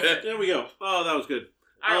 There we go. Oh, that was good.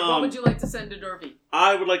 All right, what would you like to send to Dorvine?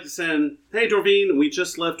 I would like to send, hey Dorvine, we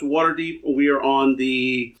just left Waterdeep. We are on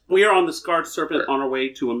the Scarred Serpent on our way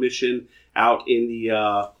to a mission out in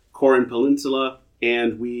the Corin Peninsula,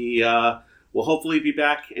 and we will hopefully be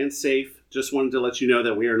back and safe. Just wanted to let you know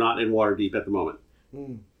that we are not in Waterdeep at the moment.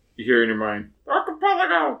 You hear in your mind,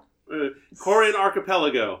 Archipelago! Corin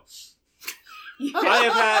Archipelago. I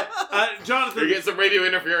have had Jonathan. You're getting some radio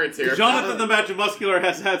interference here. Jonathan the Magimuscular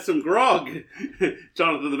has had some grog.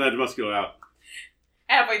 Jonathan the Magimuscular out.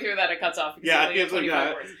 Halfway through that, it cuts off. Yeah, Exactly I guess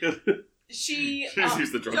 25 like words. She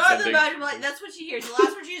used the drum Jonathan sending. Bajamon, that's what she hears. The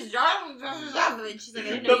last one she hears, Jonathan, and she's like, I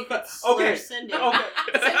didn't know you could slur sending.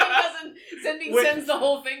 Sending When- sends the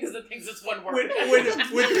whole thing because it thinks it's one word. When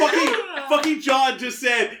fucking John just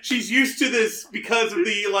said she's used to this because of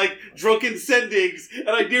the drunken sendings, and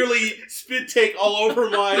I nearly spit take all over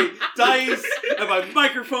my dice and my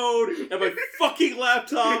microphone and my fucking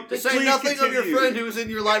laptop. To say Please nothing of your continue. friend who's in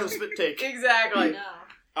your line of spit take. Exactly. No.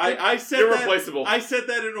 I said You're that. replaceable. I said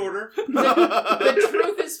that in order. The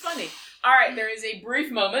truth is funny. All right, there is a brief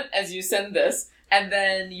moment as you send this, and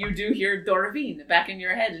then you do hear Dorvine back in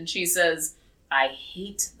your head, and she says, I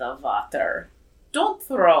hate the water. Don't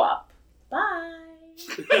throw up. Bye.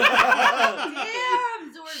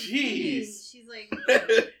 Damn, Dorothy. Jeez. She's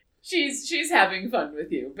like, She's having fun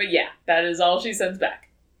with you. But yeah, that is all she sends back.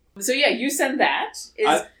 So yeah, you send that.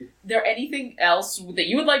 Is there anything else that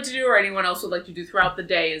you would like to do or anyone else would like to do throughout the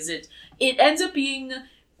day? Is it ends up being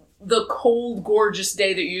the cold, gorgeous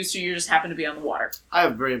day that you used to, you just happen to be on the water. I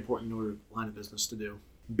have a very important line of business to do.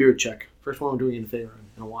 Beard check. First one I'm doing in favor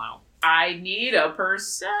in a while. I need a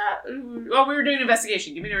person. Oh, we were doing an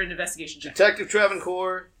investigation. Give me an investigation check. Detective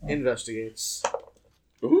Travancore investigates.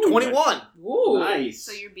 Ooh, 21! Ooh. Nice.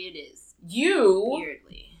 so your beard is You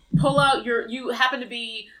weirdly. pull out you happen to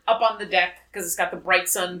be up on the deck because it's got the bright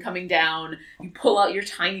sun coming down. You pull out your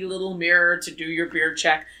tiny little mirror to do your beard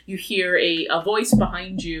check. You hear a voice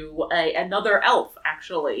behind you, another elf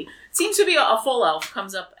actually. Seems to be a full elf,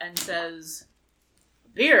 comes up and says,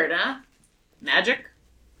 beard, huh? Magic?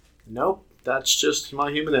 Nope, that's just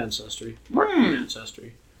my human ancestry. Human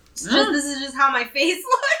ancestry. This is just how my face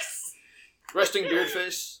looks. Resting beard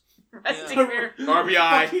face. Resting Yeah. beard.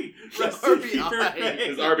 RBI. RBI.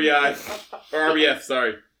 It's RBI. Or RBF,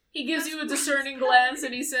 sorry. He gives you a discerning glance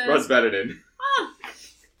and he says, Russ Benedin.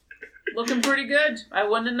 looking pretty good. I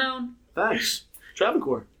wouldn't have known. Thanks.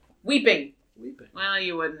 Travancore. Weeping. Weeping. Well,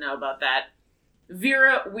 you wouldn't know about that.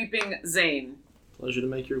 Vera Weeping Zane. Pleasure to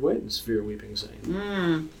make your acquaintance, Vera Weeping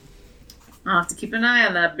Zane. I'll have to keep an eye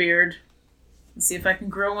on that beard and see if I can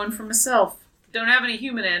grow one for myself. Don't have any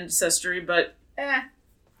human ancestry, but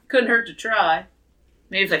couldn't hurt to try.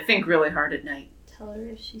 Maybe if I think really hard at night. Tell her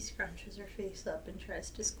if she scrunches her face up and tries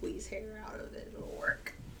to squeeze hair out of it, it'll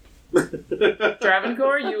work.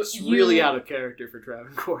 Travancore, It's really out of character for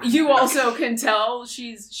Travancore. You also can tell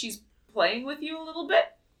she's playing with you a little bit,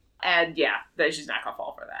 and yeah, that she's not gonna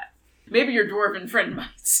fall for that. Maybe your dwarven friend might.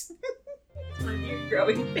 It's one of your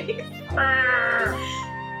growing face.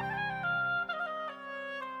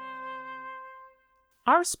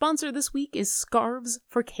 Our sponsor this week is Scarves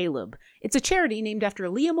for Caleb. It's a charity named after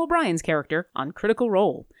Liam O'Brien's character on Critical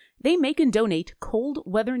Role. They make and donate cold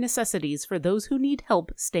weather necessities for those who need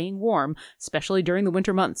help staying warm, especially during the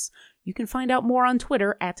winter months. You can find out more on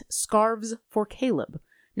Twitter at Scarves for Caleb.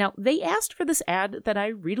 Now, they asked for this ad that I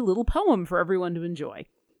read a little poem for everyone to enjoy.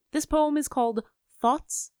 This poem is called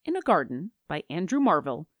Thoughts in a Garden by Andrew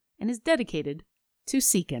Marvell and is dedicated to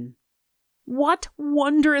Seekin. What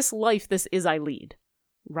wondrous life this is I lead.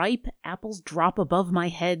 Ripe apples drop above my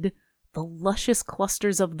head. The luscious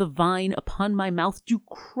clusters of the vine upon my mouth do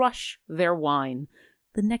crush their wine.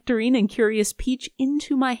 The nectarine and curious peach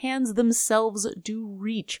into my hands themselves do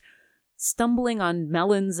reach. Stumbling on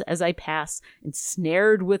melons as I pass, and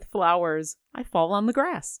snared with flowers, I fall on the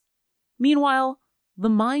grass. Meanwhile, the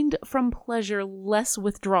mind from pleasure less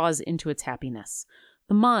withdraws into its happiness.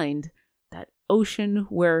 The mind, that ocean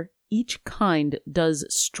where each kind does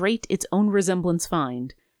straight its own resemblance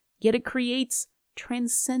find, yet it creates,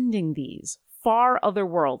 transcending these, far other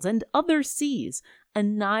worlds and other seas,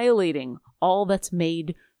 annihilating all that's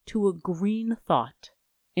made to a green thought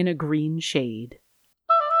in a green shade.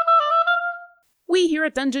 We here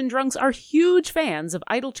at Dungeon Drunks are huge fans of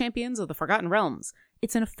Idle Champions of the Forgotten Realms.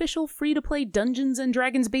 It's an official free-to-play Dungeons &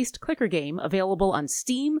 Dragons-based clicker game available on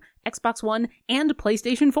Steam, Xbox One, and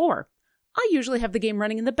PlayStation 4. I usually have the game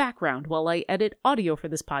running in the background while I edit audio for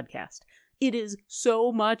this podcast. It is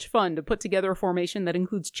so much fun to put together a formation that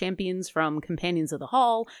includes champions from Companions of the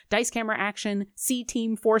Hall, Dice Camera Action,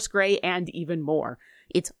 C-Team, Force Grey, and even more.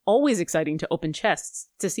 It's always exciting to open chests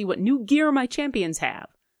to see what new gear my champions have.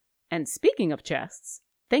 And speaking of chests,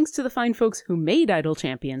 thanks to the fine folks who made Idle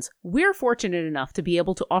Champions, we're fortunate enough to be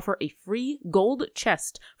able to offer a free gold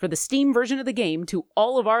chest for the Steam version of the game to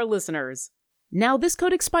all of our listeners. Now, this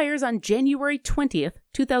code expires on January 20th,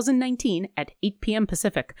 2019 at 8 p.m.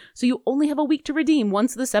 Pacific, so you only have a week to redeem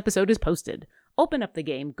once this episode is posted. Open up the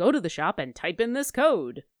game, go to the shop, and type in this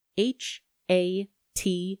code.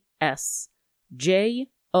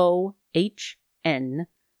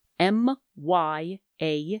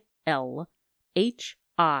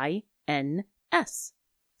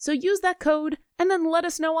 So use that code, and then let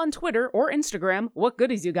us know on Twitter or Instagram what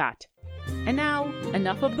goodies you got. And now,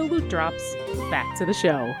 enough of the loot drops. Back to the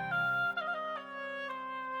show.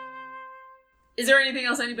 Is there anything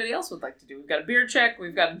else anybody else would like to do? We've got a beard check.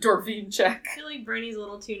 We've got a Dorvine check. I feel like Bernie's a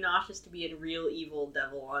little too nauseous to be a real evil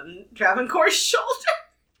devil on Travancore's shoulder.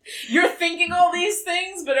 You're thinking all these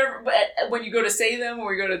things, but when you go to say them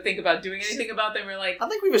or you go to think about doing anything about them, you're like... I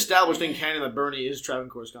think we've established in canon that Bernie is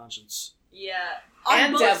Travancore's conscience. Yeah. On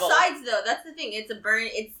And both devil. sides, though. That's the thing. It's a burn.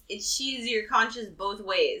 It's she's your conscience both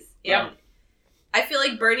ways. Yep. I feel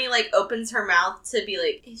like Bernie, opens her mouth to be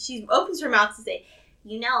like... She opens her mouth to say...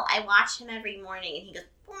 You know, I watch him every morning, and he goes,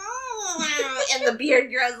 and the beard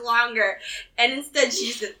grows longer. And instead, she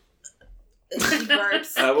just goes, she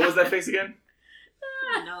burps. What was that face again?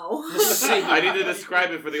 No. I need to describe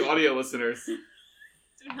it for the audio listeners. Do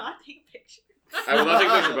not take pictures. I will not take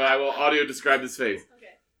a picture, but I will audio describe this face. Okay.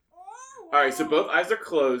 Alright, so both eyes are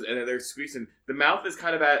closed, and then they're squeezing. The mouth is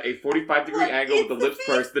kind of at a 45-degree angle with the lips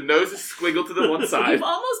pursed. The nose is squiggled to the one side. You've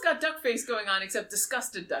almost got duck face going on, except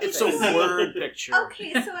disgusted duck It's face. a word picture.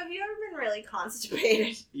 Okay, so have you ever been really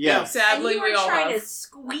constipated? Yes. Sadly, and you we were all trying have. to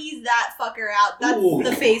squeeze that fucker out. That's Ooh.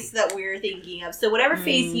 the face that we're thinking of. So whatever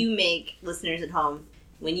face you make, listeners at home,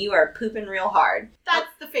 when you are pooping real hard, that's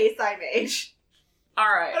the face I made. All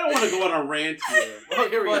right. I don't want to go on a rant here. Oh,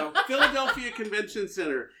 here we But go. Philadelphia Convention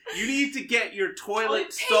Center, you need to get your toilet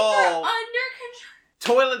Paper stall under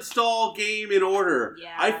game in order.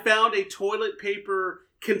 Yeah. I found a toilet paper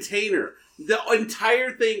container. The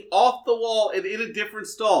entire thing off the wall and in a different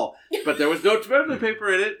stall. But there was no toilet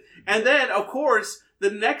paper in it. And then, of course, the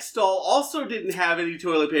next stall also didn't have any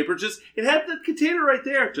toilet paper. Just, it had the container right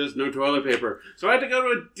there. Just no toilet paper. So I had to go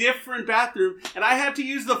to a different bathroom. And I had to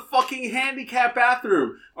use the fucking handicap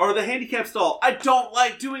bathroom. Or the handicap stall. I don't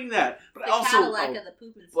like doing that. But the I also... Cadillac of the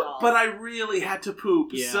pooping stall. But I really had to poop.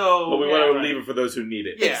 Yeah. So... But we want to leave it for those who need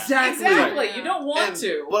it. Yeah. Exactly. You don't want And-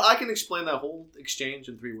 to. But I can explain that whole exchange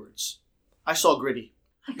in 3 words. I saw Gritty.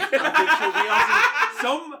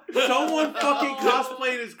 Someone fucking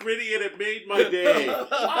cosplayed as Gritty and it made my day. If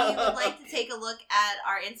you would like to take a look at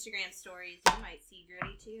our Instagram stories, you might see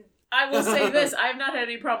Gritty too. I will say this: I have not had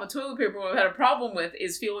any problem with toilet paper. What I've had a problem with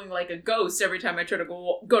is feeling like a ghost every time I try to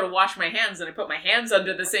go to wash my hands, and I put my hands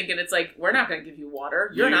under the sink, and it's like, we're not going to give you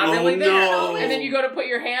water. You're not really there. No. And then you go to put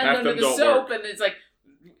your hand Half under them the don't soap, work. and it's like,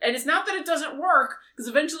 and it's not that it doesn't work, because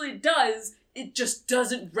eventually it does. It just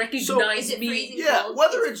doesn't recognize Is it me. freezing Yeah, cold?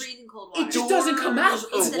 whether it's it's- freezing cold water. It just doesn't come out. Doors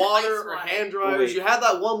It's Or an water ice or water. hand dryers. Wait. You had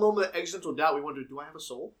that one moment of existential doubt. We wondered, do I have a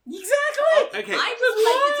soul? Exactly. Okay. I just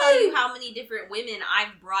like to tell you how many different women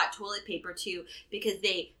I've brought toilet paper to because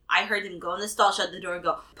I heard them go in the stall, shut the door, and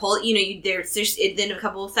go pull it. Then a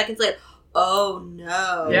couple of seconds later, oh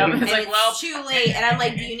no! Yeah, and it's like, well, too late. And I'm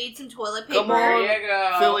like, do you need some toilet paper? Come on. There you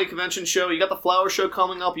go. Philly Convention Show. You got the flower show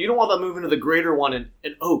coming up. You don't want that moving to the greater one in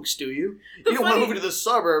Oaks, do you? The You don't want to funny- move into the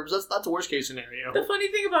suburbs. That's a worst case scenario. The funny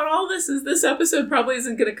thing about all this is this episode probably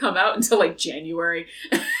isn't going to come out until like January.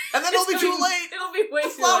 And then it'll be too late. It'll be way The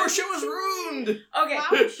too flower late. show is ruined. Okay,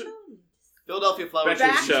 Flower show. Philadelphia Flower Back to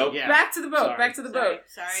Show. the show. Yeah. back to the boat. Sorry. Back to the boat.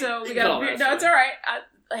 Sorry. So we You got can a all beer. ask No, for it's it. all right.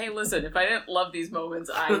 Hey, listen, if I didn't love these moments,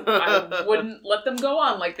 I wouldn't let them go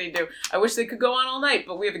on like they do. I wish they could go on all night,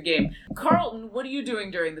 but we have a game. Carlton, what are you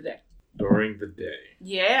doing during the day? During the day.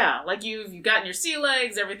 Yeah, like you've gotten your sea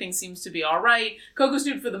legs, everything seems to be all right. Coco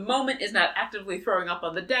Snoot, for the moment, is not actively throwing up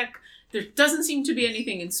on the deck. There doesn't seem to be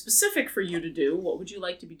anything in specific for you to do. What would you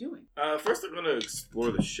like to be doing? First, I'm going to explore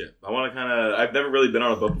the ship. I want to I've never really been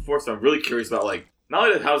on a boat before, so I'm really curious about, not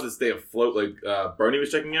only how does it stay afloat, Bernie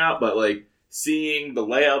was checking out, but, seeing the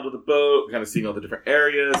layout of the boat, kind of seeing all the different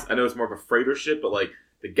areas. I know it's more of a freighter ship, but,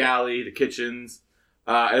 the galley, the kitchens.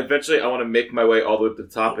 And eventually, I want to make my way all the way up to the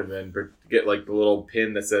top and then get, the little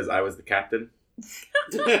pin that says I was the captain.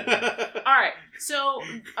 All right, so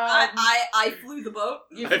I flew the boat.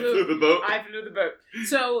 You I flew the boat. I flew the boat.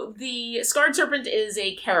 So the Scarred Serpent is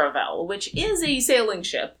a caravel, which is a sailing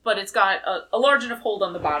ship, but it's got a large enough hold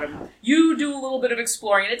on the bottom. You do a little bit of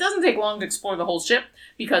exploring, and it doesn't take long to explore the whole ship,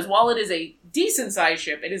 because while it is a decent-sized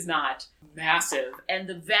ship, it is not massive. And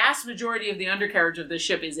the vast majority of the undercarriage of this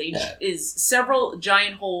ship is several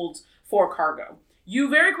giant holds for cargo. You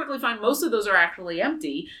very quickly find most of those are actually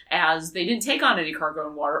empty, as they didn't take on any cargo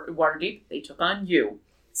in Waterdeep. They took on you.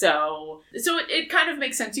 So it kind of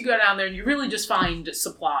makes sense. You go down there and you really just find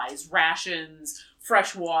supplies, rations,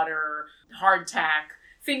 fresh water, hardtack,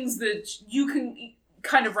 things that you can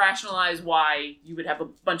kind of rationalize why you would have a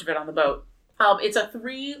bunch of it on the boat. It's a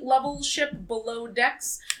 3-level ship below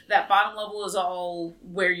decks. That bottom level is all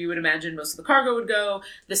where you would imagine most of the cargo would go.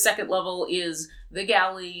 The second level is the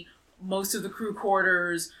galley, most of the crew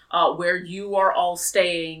quarters, where you are all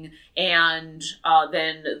staying, and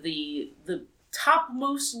then the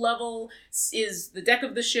topmost level is the deck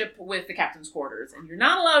of the ship with the captain's quarters. And you're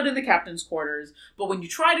not allowed in the captain's quarters, but when you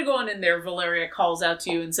try to go on in there, Valeria calls out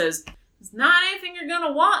to you and says, "There's not anything you're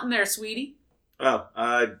gonna want in there, sweetie." Oh,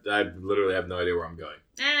 I literally have no idea where I'm going.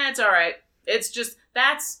 It's alright. It's just,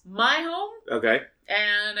 that's my home, Okay.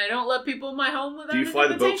 and I don't let people in my home without Do you an fly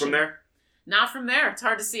the boat invitation. from there? Not from there. It's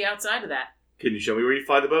hard to see outside of that. Can you show me where you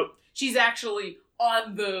fly the boat? She's actually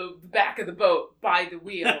on the back of the boat by the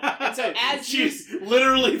wheel. And so as She's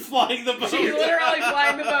literally flying the boat. she's literally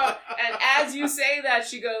flying the boat, and as you say that,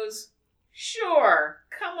 she goes, "Sure,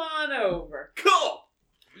 come on over." Cool!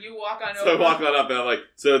 You walk on So I over. walk on up and I'm like,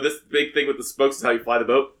 so this big thing with the spokes is how you fly the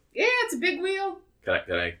boat? Yeah, it's a big wheel.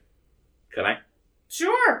 Can I?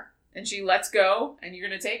 Sure. And she lets go, and you're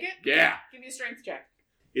going to take it? Yeah. Give me a strength check.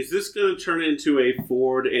 Is this going to turn into a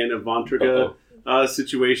Ford and Avantgarde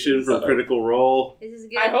situation from Critical Role? Is this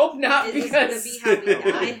good? I hope not, Is because this gonna be how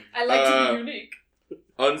we die? I like to be unique.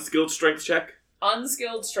 Unskilled strength check?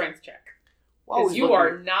 Unskilled strength check. While Because he's you looking-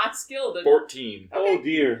 are not skilled at 14. Oh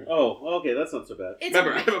dear. Oh, okay, that's not so bad. It's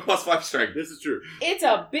Remember, a I have a +5 strength. This is true. It's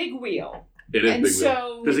a big wheel. It is And big wheel.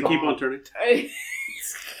 so Does it keep on turning?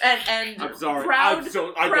 and I'm sorry. proud, I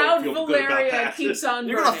don't proud feel good about Valeria that. keeps on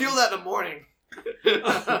You're gonna burning. feel that in the morning.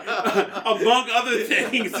 Among other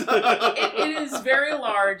things. It is very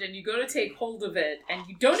large, and you go to take hold of it, and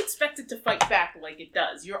you don't expect it to fight back like it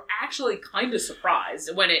does. You're actually kind of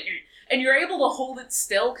surprised when it... And you're able to hold it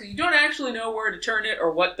still, because you don't actually know where to turn it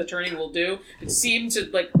or what the turning will do. It seems to,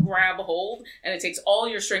 grab a hold, and it takes all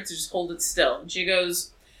your strength to just hold it still. And she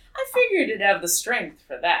goes, "I figured it'd have the strength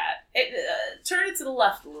for that. Turn it to the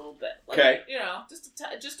left a little bit. Okay. You know,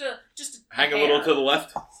 just a Hang a little hair. to the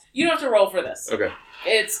left? You don't have to roll for this. Okay.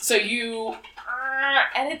 It's so you,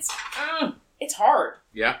 and it's hard.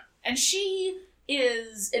 Yeah? And she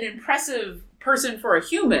is an impressive person for a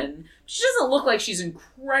human. She doesn't look like she's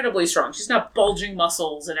incredibly strong. She's not bulging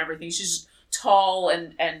muscles and everything. She's just tall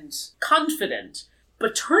and confident.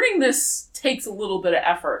 But turning this takes a little bit of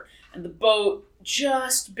effort, and the boat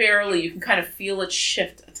just barely. You can kind of feel it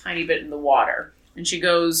shift a tiny bit in the water. And she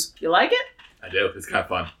goes, "You like it?" I do. It's kind of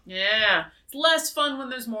fun. Yeah. It's less fun when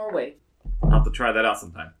there's more weight. I'll have to try that out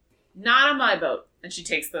sometime. Not on my boat. And she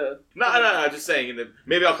takes the... No, just saying.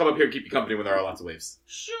 Maybe I'll come up here and keep you company when there are lots of waves.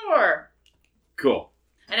 Sure. Cool.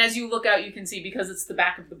 And as you look out, you can see, because it's the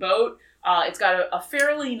back of the boat, it's got a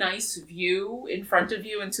fairly nice view in front of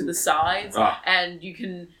you and to the sides. And you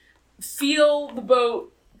can feel the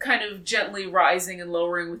boat kind of gently rising and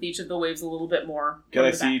lowering with each of the waves a little bit more. Can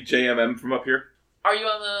I see JMM from up here? Are you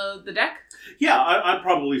on the deck? Yeah, I'd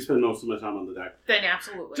probably spend most of my time on the deck. Then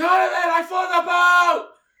absolutely. Jonathan, I flew the boat!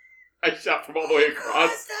 I shot from all the way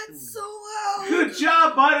across. That's so loud. Good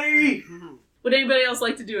job, buddy! Would anybody else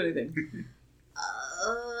like to do anything?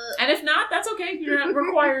 And if not, that's okay. You're not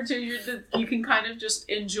required to. You can kind of just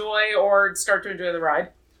enjoy or start to enjoy the ride.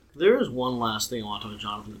 There is one last thing I want to talk to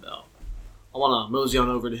Jonathan about. I want to mosey on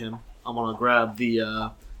over to him. I want to grab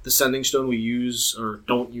the sending stone we use or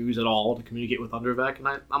don't use at all to communicate with Undervec, and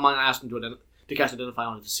I'm going to ask him to cast Identify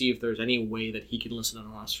on it to see if there's any way that he can listen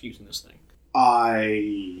on us using this thing.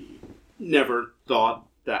 I never thought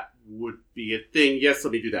that would be a thing. Yes,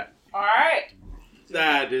 let me do that. All right.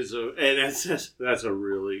 That's a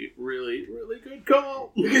really, really, really good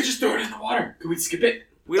call. We could just throw it in the water. Can we skip it?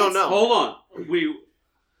 We don't know. Hold on.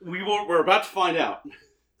 We're about to find out.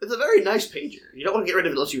 It's a very nice pager. You don't want to get rid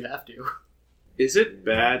of it unless you have to. Is it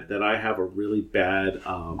bad that I have a really bad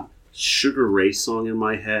Sugar Ray song in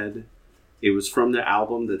my head? It was from the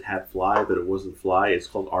album that had Fly, but it wasn't Fly. It's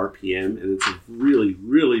called RPM, and it's a really,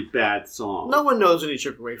 really bad song. No one knows any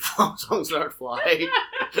Sugar Ray songs aren't Fly.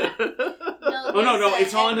 Oh, no,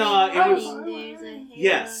 it's on, it was...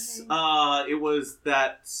 Yes, it was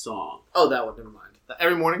that song. Oh, that one. Never mind.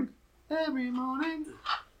 Every morning. Every morning.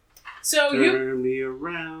 So you, Turn me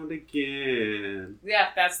around again. yeah,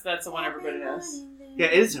 that's the one everybody knows. Yeah,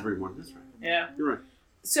 it is every morning. That's right. Yeah. You're right.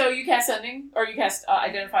 So you cast sending, or you cast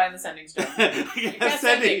identify in the sending stone. Yeah,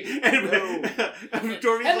 sending. And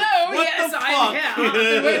Dorothy's like, Hello, what yes, the fuck? I've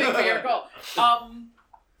been waiting for your call.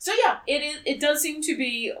 So yeah, it does seem to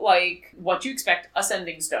be like what you expect, a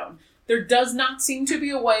sending stone. There does not seem to be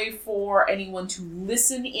a way for anyone to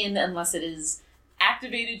listen in unless it is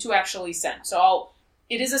activated to actually send. So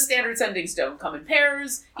it is a standard sending stone, come in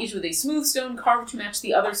pairs, each with a smooth stone carved to match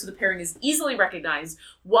the other so the pairing is easily recognized.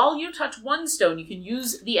 While you touch one stone, you can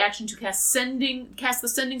use the action to cast the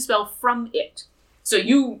sending spell from it. So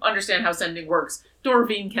you understand how sending works.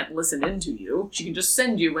 Dorvine can't listen into you. She can just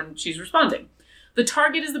send you when she's responding. The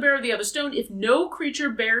target is the bearer of the other stone. If no creature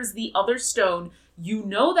bears the other stone, you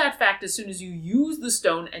know that fact as soon as you use the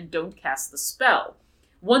stone and don't cast the spell.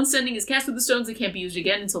 One sending is cast with the stones that can't be used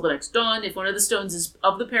again until the next dawn. If one of the stones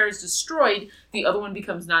of the pair is destroyed, the other one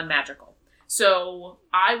becomes non-magical. So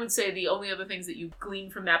I would say the only other things that you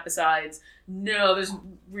glean from that besides, no, there's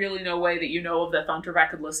really no way that you know of that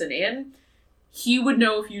Thontorvac could listen in. He would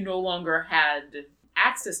know if you no longer had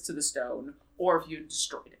access to the stone or if you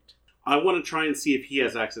destroyed it. I want to try and see if he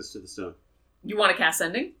has access to the stone. You want to cast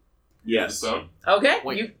sending? Yes. So, Okay.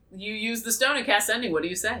 Wait. You use the stone and cast sending. What do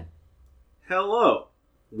you say? Hello.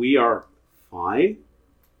 We are fine.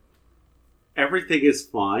 Everything is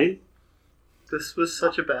fine. This was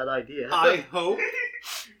such a bad idea. I hope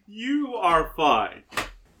you are fine.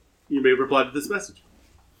 You may reply to this message.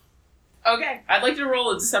 Okay. I'd like you to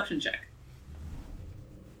roll a deception check.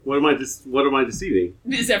 What am I deceiving?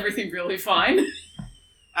 Is everything really fine?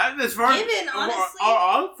 As far Given,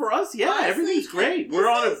 honestly- for us, yeah, honestly, everything's great. this We're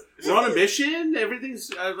on is- a mission. Everything's.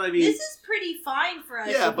 I mean, This is pretty fine for us.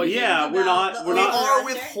 Yeah, if but we yeah, think we're about not- the we're we not- are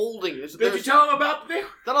over-under. withholding. There's did you tell him about the...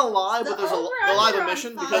 not a lie, but The there's a over-under lie of the on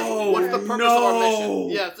mission five. because Oh, what's the purpose of our mission? no.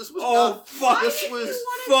 Yeah, this was oh not. fuck! This was.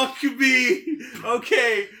 Fuck me.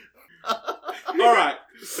 Okay. All right.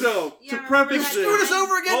 So Yeah, to remember preface that this, Do this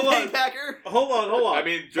over again, Hold on. Paypacker. hold on. I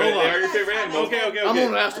mean, Hold they on. are your favorite animals. Okay. I'm on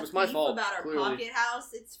an A asterisk. It's my beef fault. about our Clearly. pocket house.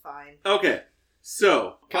 It's fine. Okay.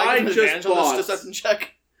 So Can I I give an just advantage on bought. this deception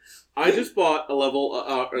check? I just bought a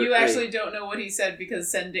level. You actually don't know what he said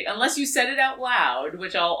because sending, unless you said it out loud,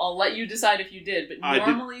 which I'll let you decide if you did. But I did-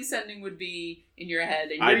 normally sending would be in your head,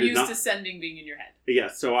 and I you're did used not. to sending being in your head. Yeah.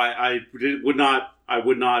 So I would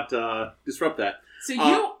not disrupt that.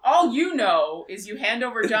 So all you know is you hand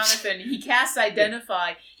over Jonathan. He casts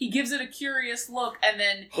identify. He gives it a curious look, and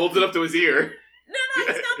then Holds it up to his ear. no,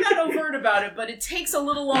 he's not that overt about it. But it takes a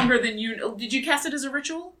little longer than you. Did you cast it as a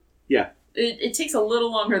ritual? Yeah. It takes a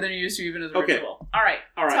little longer than you're used to even as a Okay. ritual. All right.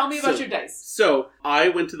 All right. Tell me about so, your dice. So I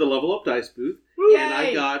went to the Level Up Dice booth, and I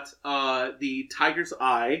Yay. got the Tiger's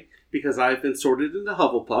Eye because I've been sorted into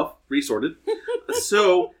Hufflepuff, resorted.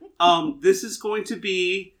 So this is going to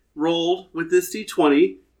be rolled with this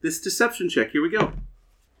D20, this deception check. Here we go.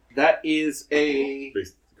 That is a,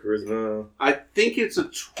 Charisma. I think it's a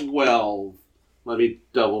 12. Let me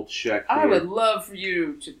double check. I here. would love for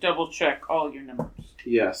you to double check all your numbers.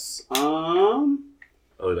 Yes. Oh,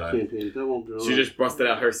 die. Campaign double draw. She just busted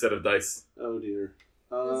out her set of dice. Oh dear.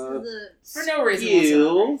 This For no reason whatsoever.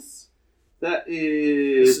 Skills. That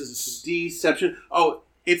is, This is- deception. Oh,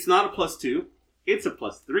 it's not a +2. It's a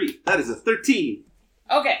 +3. That is a 13.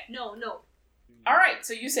 Okay. no. All right.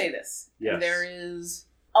 So you say this. Yes. And there is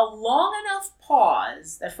a long enough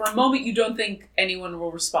pause that for a moment you don't think anyone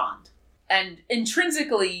will respond. And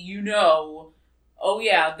intrinsically, you know, oh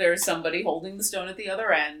yeah, there's somebody holding the stone at the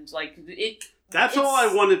other end. Like it. That's all I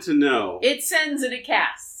wanted to know. It sends and it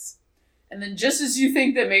casts. And then just as you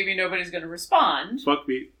think that maybe nobody's going to respond, Fuck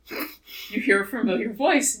me. you hear a familiar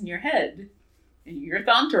voice in your head. And you hear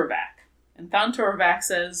Thontorvac. And Thontorvac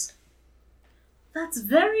says, "That's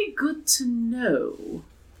very good to know.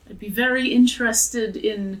 I'd be very interested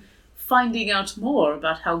in finding out more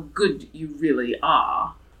about how good you really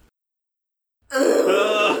are."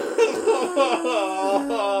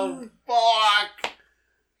 Oh, fuck.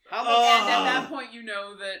 And at that point, you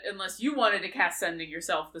know that unless you wanted to cast sending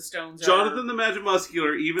yourself, the stones are Jonathan the Magic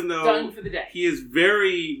Muscular, even though done for the day. he is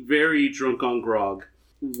very, very drunk on grog,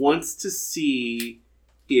 wants to see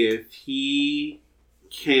if he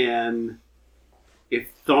can, if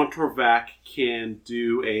Thontorvac can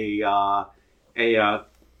do a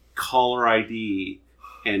caller ID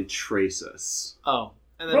and trace us. Oh.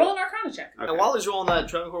 And then, Roll an Arcana check. Okay. and while he's rolling that,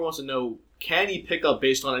 Travancore wants to know, can he pick up,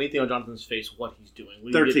 based on anything on Jonathan's face, what he's doing?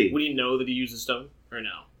 Would 13. Would he know that he used the stone? Or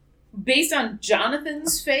no? Based on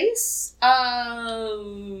Jonathan's face,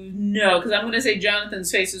 no, because I'm going to say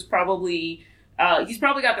Jonathan's face is probably he's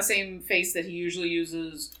probably got the same face that he usually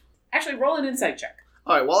uses. Actually, roll an insight check.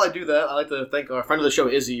 All right, while I do that, I'd like to thank our friend of the show,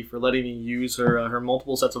 Izzy, for letting me use her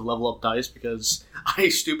multiple sets of level up dice because I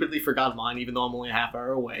stupidly forgot mine, even though I'm only a half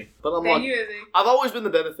hour away. But I'm Thank you, Izzy. I've always been the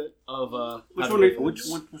benefit of. Which one are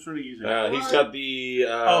you using? He's got the.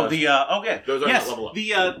 Okay. Those aren't Yes, level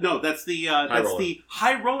up. that's the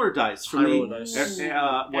high roller dice from High roller dice.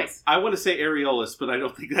 Nice. I want to say Areolus, but I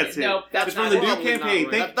don't think that's it. Nope, that's it's from not the it. new Probably campaign.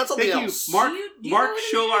 not right. Thank That's something you, else. Mark Do you Mark know what it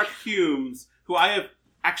Sherlock is? Humes, who I have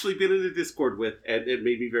actually been in a Discord with, and it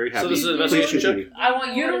made me very happy. So this is an Please investigation check? continue. I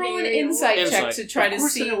want you to roll an insight check to try Of to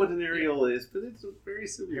course see. I know what an aerial is, but it's very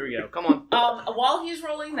similar. Here we go. Come on. While he's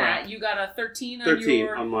rolling that, you got a 13 on 13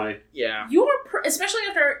 your. on my... Yeah. Especially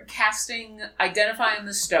after casting Identify in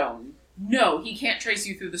the Stone. No, he can't trace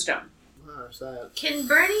you through the stone. Where's that? Can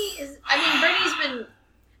Bernie Bernie's been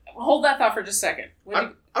Hold that thought for just a second.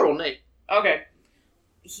 I rolled an 8. Okay.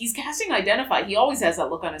 He's casting Identify. He always has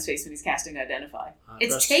that look on his face when he's casting Identify.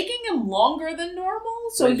 It's taking him longer than normal,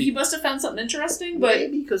 so Maybe. he must have found something interesting, but...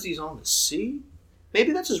 Maybe because he's on the sea?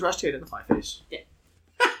 Maybe that's his rusty identify face.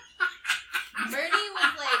 Bernie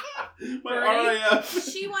was like My Bernie? RAF.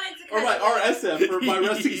 she wanted to Or my RSM for my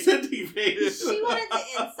resting sending She face. wanted to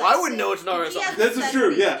insight. I wouldn't know it's not He has This to is sense true,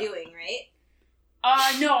 what he's yeah. doing,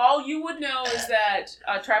 right? No, all you would know is that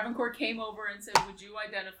Travancore came over and said, would you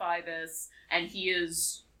identify this? And he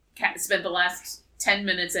has spent the last 10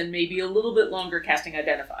 minutes and maybe a little bit longer casting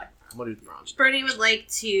Identify. I'm gonna do the bronze. Bernie would like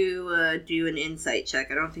to do an insight check.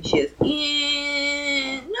 I don't think she is.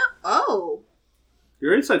 No. Oh.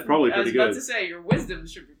 Your insight's probably I was pretty about good. to say, your wisdom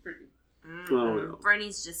should be pretty... Oh, no.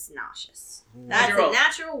 Bernie's just nauseous. Mm. That's You're a all-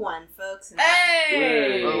 natural one, folks.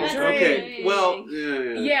 Hey! Oh, That's okay. great. Well,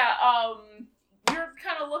 yeah. You're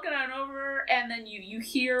kind of looking on over, and then you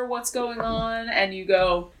hear what's going on, and you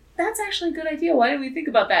go, that's actually a good idea. Why didn't we think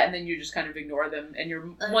about that? And then you just kind of ignore them, and you're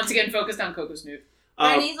once again focused on Coco Snoot.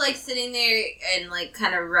 Bernie's like sitting there and like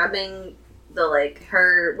kind of rubbing the like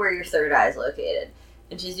her where your third eye is located,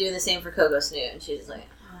 and she's doing the same for Coco Snoot, and she's like,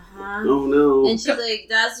 Oh, no. and she's like,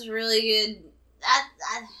 that's really good.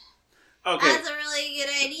 Okay. That's a really good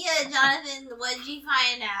idea, Jonathan. What'd you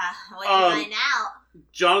find out? What'd you find out?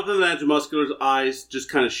 Jonathan the Magic Muscular's eyes just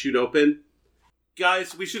kind of shoot open.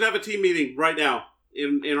 Guys, we should have a team meeting right now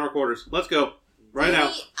in our quarters. Let's go. Right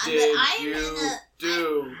now. Did I'm you in a-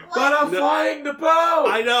 do? But I'm No. flying the boat!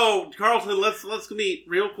 I know. Carlton, let's meet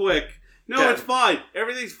real quick. No, Okay. it's fine.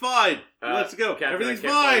 Everything's fine. Let's go. Captain, Everything's I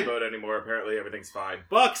can't fly fine. the boat anymore. Apparently, everything's fine.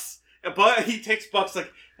 Bucks. But he takes Bucks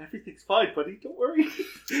like, everything's fine, buddy. Don't worry.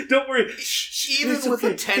 Don't worry. Shh, Even it's with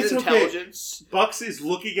okay. a 10 It's okay. intelligence. Bucks is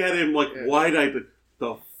looking at him like wide-eyed. But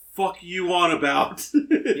the fuck you on about?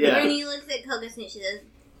 Yeah. Bernie looks at Coco Snoot. She says,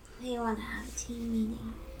 "They want to have a team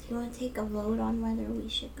meeting. Do you want to take a vote on whether we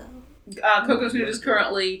should go?" Coco Snoot is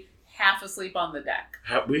currently half asleep on the deck.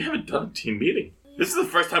 We haven't done a team meeting. This is the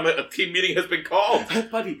first time a team meeting has been called.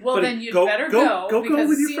 buddy. Well, buddy, then you'd better go, Go because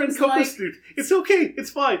with it your friend seems Coco like- Snoot. It's okay. It's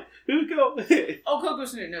fine. Go. Oh, Coco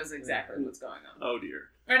Snoot knows exactly what's going on. Oh dear.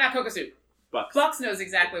 Or not Coco Snoot. Bucks. Bucks knows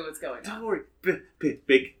exactly what's going on. Don't worry.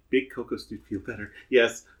 Big Coco Snoot feel better.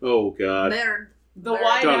 Yes. Oh god. Better. The wide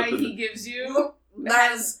eye Jonathan. he gives you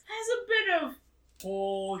has a bit of,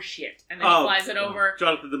 oh shit. And then he flies it over.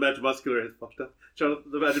 Jonathan the Magic Muscular has fucked up.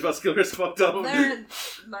 Jonathan the Magic Muscular has fucked up.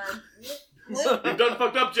 You've done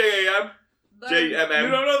fucked up, JAM. JMM.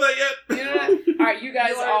 You don't know that yet? You know what? Alright, you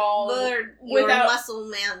guys all, Your without- muscle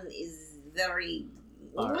man is very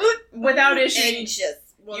without issue, anxious.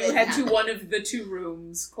 you head to one of the two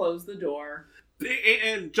rooms, close the door.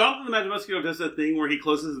 And Jonathan the Magic Muscular does that thing where he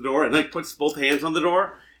closes the door and like puts both hands on the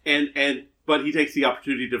door, but he takes the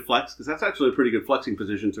opportunity to flex because that's actually a pretty good flexing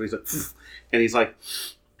position. So he's like, and he's like,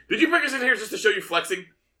 Did you bring us in here just to show you flexing?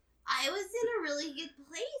 I was in a really good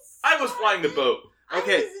place. I was flying the boat.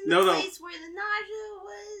 Okay, I was in the no. place where the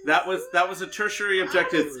nausea was. That was a tertiary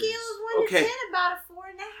objective. On a scale of 1 Okay. to 10, about a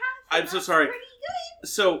 4.5. I'm so That's sorry. Pretty good.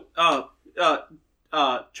 So,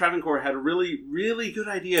 Travancore had a really, really good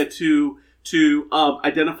idea to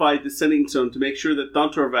identify the sending zone to make sure that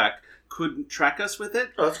Dontorvac couldn't track us with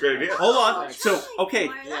it. Oh, that's a great idea. Hold on. Oh, So, okay,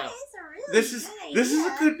 That is a really this is good this is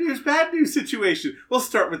a idea. good news, bad news situation. We'll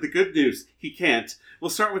start with the good news. He can't. We'll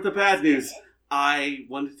start with the bad news. I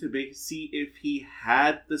wanted to see if he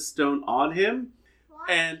had the stone on him, Why?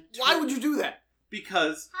 and Why would you do that?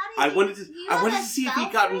 because How I did wanted you to have a see if spell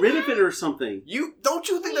he'd gotten for rid of that? it or something. You don't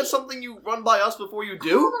you think that's something you run by us before you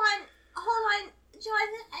do? Hold on,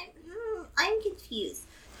 Jonathan. I'm confused.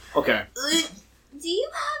 Okay. Do you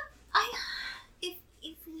have? If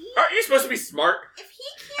you. All right, supposed to be smart? If he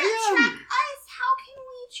can't track us, how can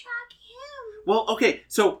we track him? Well, okay,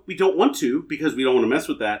 so we don't want to because we don't want to mess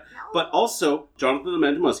with that. No. But also, Jonathan the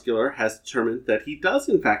Man Muscular has determined that he does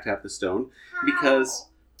in fact have the stone because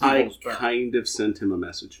I kind of sent him a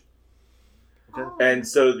message. Oh. And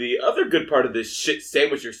so the other good part of this shit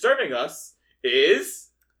sandwich you're serving us is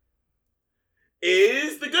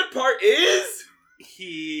the good part is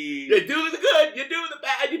you're doing the good, you're doing the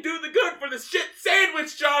bad, you're doing the good for the shit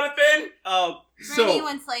sandwich, Jonathan. Brittany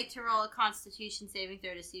would like to roll a Constitution saving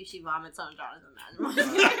throw to see if she vomits on Jonathan Madden.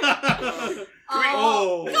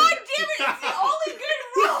 Oh. God damn it! It's the only good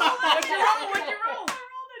roll. What'd you roll? I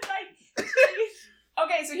rolled a 19.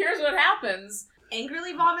 Okay, so here's what happens.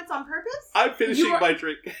 Angrily vomits on purpose? I'm finishing my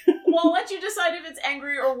drink. Well, I'll let you decide if it's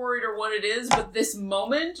angry or worried or what it is, but this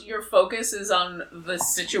moment, your focus is on the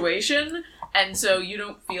situation, and so you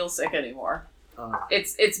don't feel sick anymore.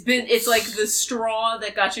 It's like the straw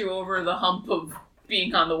that got you over the hump of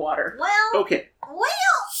being on the water. Well, okay.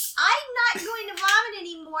 Well, I'm not going to vomit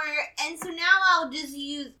anymore, and so now I'll just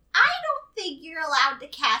use... I don't think you're allowed to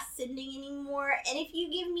cast Sending anymore, and if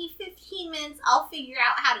you give me 15 minutes, I'll figure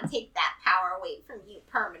out how to take that power away from you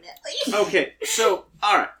permanently. Okay, so,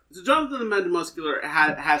 alright. So Jonathan the Man Muscular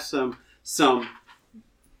has some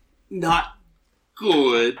not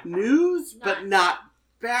good news, but not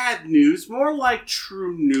bad news. More like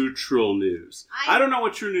true neutral news. I don't know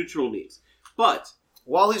what true neutral means, but...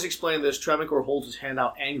 While he's explaining this, Travancore holds his hand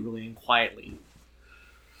out angrily and quietly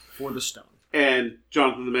for the stone. And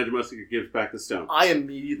Jonathan the Man Muscular gives back the stone. I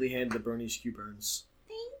immediately hand the Bernice Q Burns.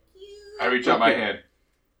 Thank you. I reach out my hand.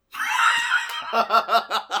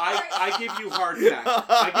 I give you hardtack.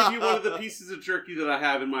 I give you one of the pieces of jerky that I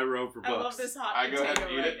have in my robe for books. I love this hot I go ahead and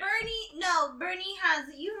eat it. Bernie has...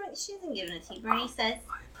 She hasn't given it to you. Bernie says,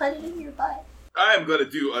 put it in your butt. I am going to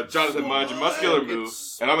do a Jonathan Mind Muscular move,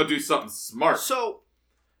 and I'm going to do something smart. So,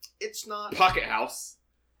 it's not... Pocket House.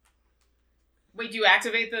 Wait, do you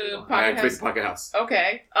activate the pocket I activate house? the Pocket House.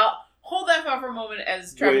 Okay. Hold that thought for a moment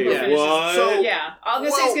as Travancore finishes. What? So, yeah, I'm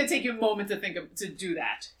gonna say it's gonna take you a moment to think to do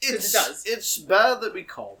that because it does. It's bad that we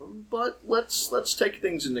called him, but let's take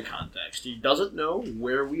things into context. He doesn't know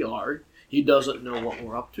where we are. He doesn't know what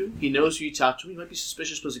we're up to. He knows who you talk to. He might be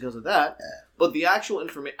suspicious because of that. But the actual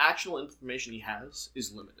information he has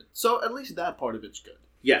is limited. So at least that part of it's good.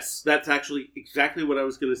 Yes, that's actually exactly what I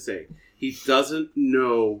was going to say. He doesn't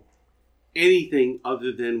know anything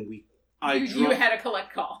other than you had a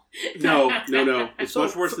collect call. No. It's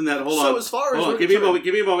much worse than that. Hold on. So as far as give me a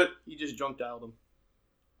moment. You just drunk dialed him.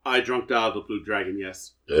 I drunk dialed the Blue Dragon,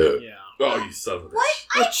 yes. Yeah. Oh, you son of a bitch.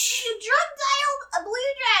 What? You drunk dialed a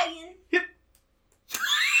blue dragon? Yep.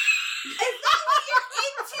 Is that what you're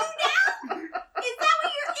into now?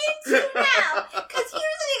 Because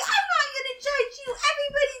here's the thing, I'm not going to judge you.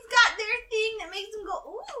 Everybody's got their thing that makes them go,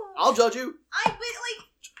 ooh. I'll judge you.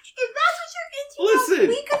 If that's what you're into, Listen.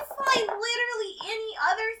 we could find literally any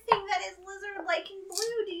other thing that is lizard-like and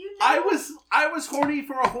blue. Do you know? I was horny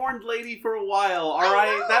for a horned lady for a while. All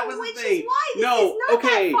right, know, that was the which thing. Is why this no, is not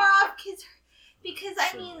okay. that far off. Because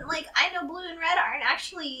I mean, I know blue and red aren't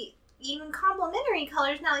actually even complementary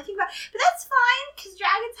colors now that I think about it. But that's fine, because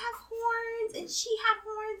dragons have horns, and she had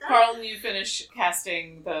horns. Carl, you finish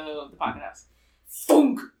casting the pocket house.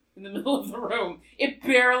 Thunk! In the middle of the room. It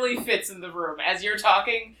barely fits in the room. As you're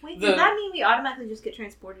talking... Wait, does that mean we automatically just get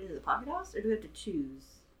transported into the pocket house? Or do we have to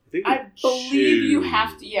choose? I believe you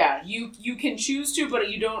have to. Yeah, you can choose to, but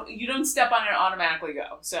you don't step on it and automatically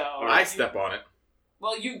go. So I step on it.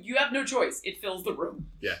 Well, you have no choice. It fills the room.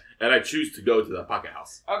 Yeah, and I choose to go to the Pocket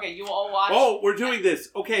House. Okay, you all watch. Oh, we're doing this.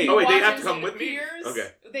 Okay. Oh wait, they watch have to as come it with me. appears.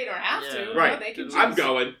 Okay. They don't have to. Right. No, they can choose. I'm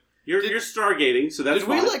going. You're stargating, so that's Did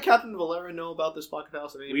we fine. let Captain Valera know about this pocket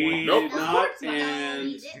house at any We point? Nope. did Of not, course not. and...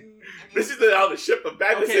 We didn't. This is how the ship of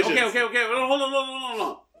bad Okay, decisions. okay. Well, hold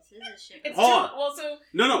on. This is a ship. It's Hold too, on. well, so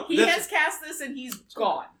No. he has cast this and he's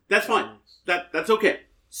gone. That's fine. That's okay.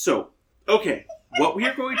 So, okay. What we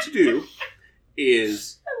are going to do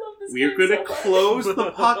is I love this we are game going to so much. close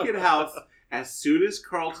the pocket house as soon as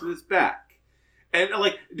Carlton is back. And,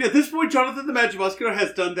 at this point, Jonathan the Magic Muscular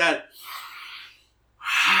has done that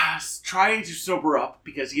trying to sober up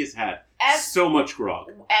because he has had so much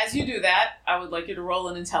grog. As you do that, I would like you to roll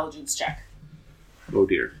an intelligence check. Oh,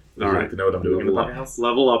 dear. All right. To know what I'm doing in the Pocket House.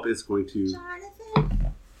 Level up is going to...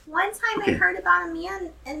 Jonathan, one time I heard about a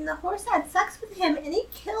man and the horse had sex with him and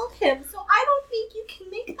it killed him. So I don't think you can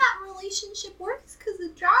make that relationship work because the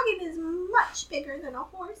dragon is much bigger than a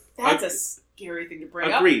horse. That's a scary thing to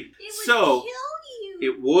bring up. Agreed. It would So, kill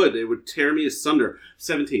you. it would tear me asunder.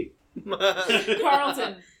 17.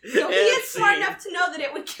 Carlton, So he is smart enough to know that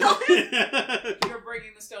it would kill him. your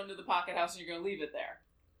bringing the stone to the pocket house and you're going to leave it there.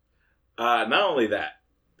 Not only that,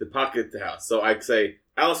 the pocket house. So I say,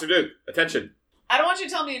 Alistair Duke, attention. I don't want you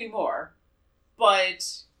to tell me anymore, but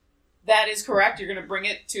that is correct. You're going to bring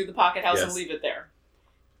it to the pocket house and Yes. leave it there.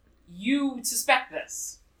 You suspect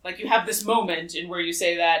this. Like, you have this moment in where you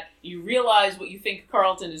say that you realize what you think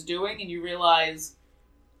Carlton is doing, and you realize,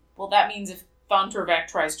 well, that means if Thontorvac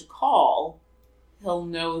tries to call, he'll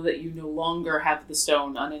know that you no longer have the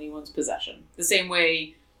stone on anyone's possession. The same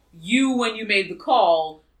way you, when you made the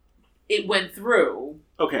call, it went through.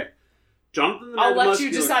 Okay. Jonathan the I'll let Magimuscular-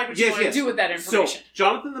 you decide what you want to do with that information. So,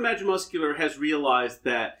 Jonathan the Magimuscular has realized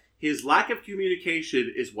that his lack of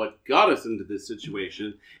communication is what got us into this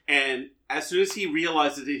situation, and as soon as he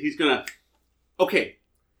realizes it, he's gonna... Okay,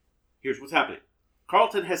 here's what's happening.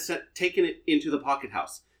 Carlton has taken it into the pocket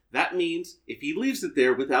house. That means if he leaves it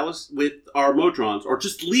there with our Modrons, or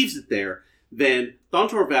just leaves it there, then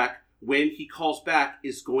Thontorvac, when he calls back,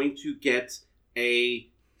 is going to get a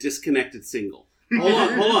disconnected signal. Hold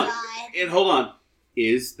on.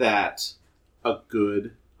 Is that a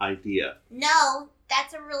good idea? No,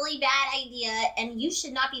 that's a really bad idea, and you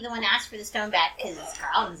should not be the one to ask for the stone back, because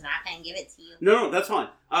Carlton's not going to give it to you. No, that's fine.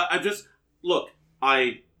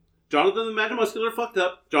 Jonathan the Magimuscular fucked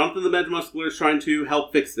up. Jonathan the Magimuscular is trying to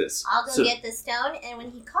help fix this. I'll go get the stone, and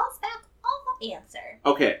when he calls back, I'll answer.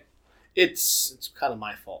 Okay. It's kind of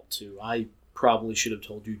my fault, too. I probably should have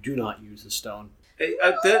told you, do not use the stone.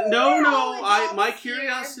 My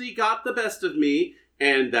curiosity got the best of me,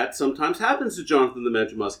 and that sometimes happens to Jonathan the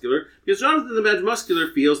Magimuscular, because Jonathan the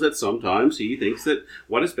Magimuscular feels that sometimes he thinks that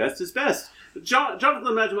what is best is best. Jonathan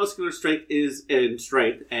the Magimuscular's strength is in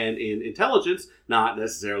strength and in intelligence, not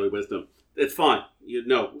necessarily wisdom. It's fine.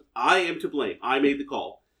 I am to blame. I made the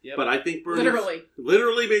call. Yep. But I think Bernie...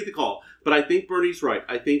 Literally made the call. But I think Bernie's right.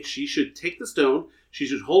 I think she should take the stone, she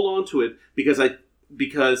should hold on to it, because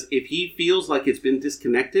if he feels like it's been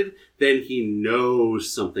disconnected, then he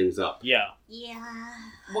knows something's up. Yeah.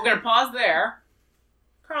 We're going to pause there.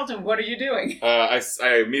 Carlton, what are you doing? I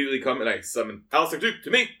immediately come and I summon Alistair Duke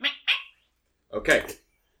to me. Okay.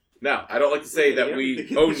 Now, I don't like to say that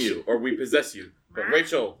we own you or we possess you, but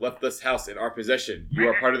Rachel left this house in our possession. You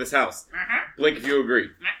are part of this house. Blink if you agree.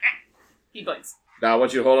 He blinks. Now, I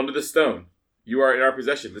want you to hold on to this stone. You are in our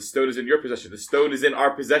possession. The stone is in your possession. The stone is in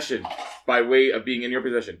our possession by way of being in your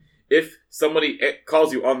possession. If somebody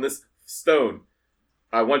calls you on this stone,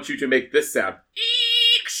 I want you to make this sound.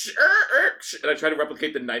 And I try to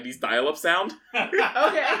replicate the 90s dial-up sound. Okay.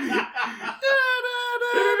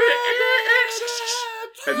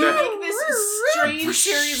 You make this strange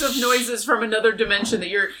series of noises from another dimension that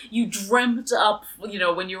you dreamt up,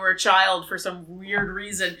 when you were a child for some weird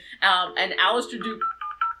reason. And Alistair Duke...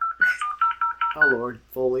 Oh, Lord.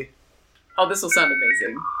 Foley. Oh, this will sound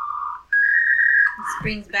amazing. This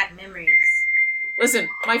brings back memories. Listen,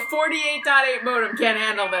 my 48.8 modem can't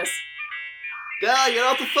handle this. Yeah, get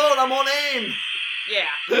off the phone. I'm on AIM.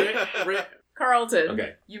 Yeah. Carlton,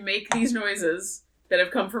 okay. You make these noises that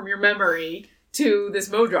have come from your memory to this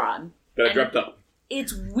Modron. That I dreamt up.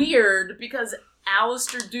 It's weird because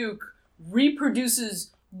Alistair Duke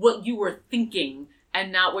reproduces what you were thinking and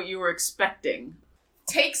not what you were expecting.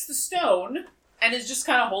 Takes the stone and is just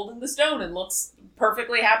kind of holding the stone and looks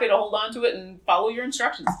perfectly happy to hold on to it and follow your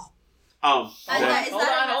instructions. Hold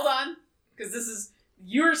on. Because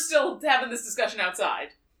you're still having this discussion outside.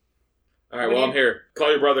 Alright, well, I'm here. Call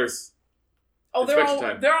your brothers. Oh, they're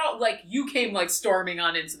all, you came, storming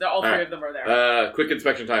on in, so all three of them are there. Quick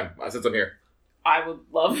inspection time, since I'm here. I would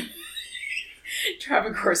love...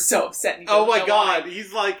 Travancore's so upset. Oh my god,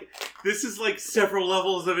 he's this is several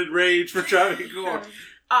levels of enraged for Travancore.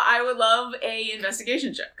 I would love a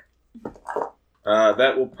investigation check.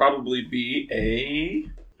 That will probably be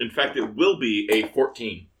in fact, it will be a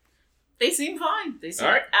 14. They seem fine. They seem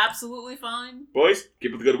absolutely fine. Boys,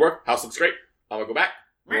 keep up the good work. House looks great. I'm gonna go back.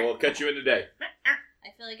 We'll catch you in today.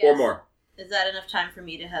 I feel like or more. Is that enough time for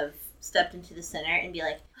me to have stepped into the center and be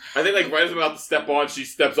like... I think right as I'm about to step on, she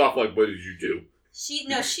steps off what did you do? She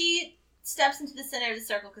steps into the center of the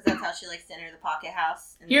circle because that's how she likes to enter the pocket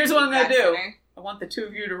house. Here's what I'm going to do. I want the two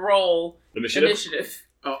of you to roll initiative.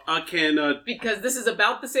 Oh, I can... because this is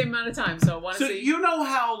about the same amount of time, so I want to see... you know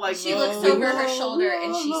how, she looks over her shoulder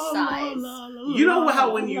and she sighs. You know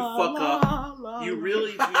how when you fuck up, you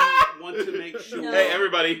really do want to make sure... Hey,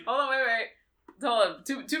 everybody. Hold on, wait. Hold on.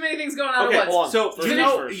 Too many things going on at once. Hold on.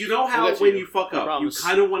 So, you know how when you fuck up, you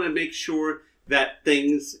kind of want to make sure that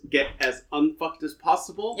things get as unfucked as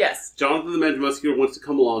possible? Yes. Jonathan the Magimuscular wants to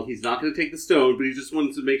come along. He's not going to take the stone, but he just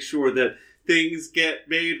wants to make sure that things get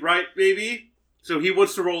made right, maybe? So he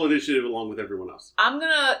wants to roll initiative along with everyone else. I'm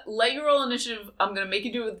gonna let you roll initiative. I'm gonna make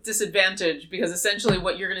you do it with disadvantage because essentially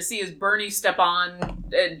what you're gonna see is Bernie step on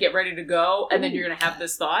and get ready to go, and then you're gonna have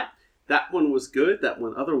this thought. That one was good. That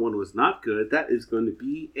other one was not good. That is going to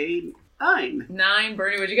be a 9. 9.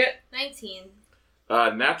 Bernie, what'd you get? 19.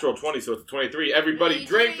 Natural 20, so it's a 23. Everybody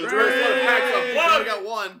drink the Hey, first one packs of I blood. got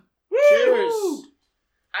 1. Woo! Cheers.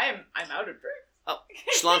 I'm out of drink. Oh,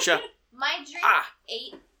 Sláinte. My drink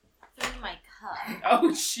ate through my cup. Oh,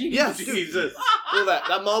 jeez. Yes. Jesus. Look at that.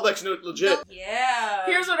 That Malbec's legit. Yeah.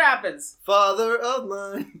 Here's what happens. Father of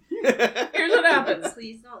mine. Here's what happens.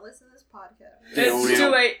 Please don't listen to this podcast. It's too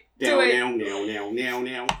late. Too late.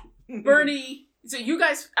 Now. Bernie, so you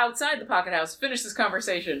guys outside the pocket house finish this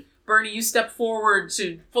conversation. Bernie, you step forward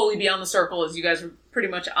to fully be on the circle as you guys are pretty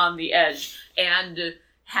much on the edge and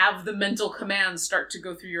have the mental commands start to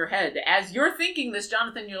go through your head. As you're thinking this,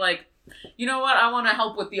 Jonathan, you're like, you know what? I want to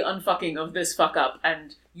help with the unfucking of this fuck up.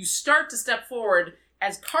 And you start to step forward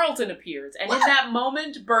as Carlton appears. And in that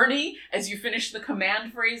moment, Bernie, as you finish the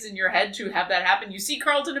command phrase in your head to have that happen, you see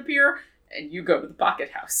Carlton appear and you go to the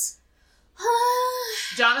pocket house.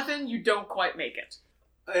 Jonathan, you don't quite make it.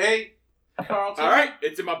 Hey, Carlton. All right,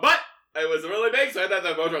 it's in my butt. It was really big, so I had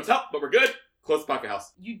that Modron's help, but we're good. Close the pocket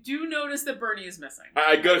house. You do notice that Bernie is missing.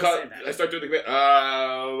 I go to Say call. that. I start doing the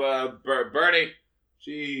command. Bernie.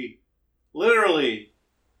 She literally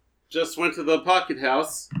just went to the pocket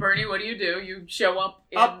house. Bernie, what do? You show up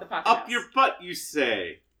in the pocket house. Up your butt, you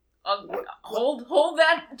say. Hold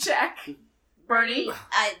that check, Bernie.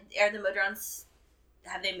 Are the Modrons,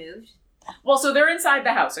 have they moved? Well, so they're inside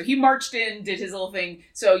the house. So he marched in, did his little thing.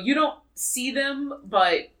 So you don't see them,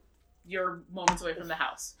 but you're moments away from the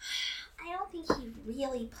house. I don't think he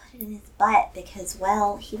really put it in his butt because,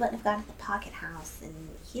 well, he wouldn't have gone to the pocket house, and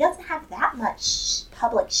he doesn't have that much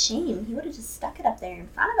public shame. He would have just stuck it up there in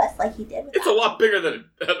front of us like he did with It's a lot bigger than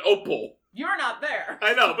an opal. You're not there.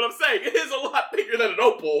 I know, but I'm saying it is a lot bigger than an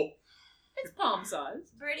opal. It's palm size.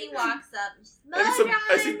 Bertie walks up and just,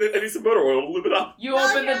 I need some motor oil to lube it up. You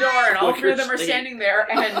open the door, and all three of them are Stinky. standing there.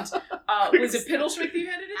 And was it Piddleswick that you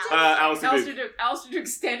handed it to? Alistair Duke. Alistair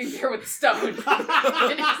Duke's standing there with the stone in his hand.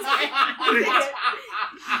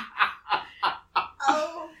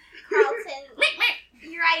 Oh, Carlton,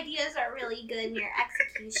 your ideas are really good, and your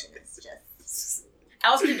execution is just...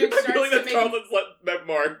 Alistair Duke I'm starts feeling to that make... Charlton's let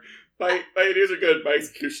Mark. My ideas are good. My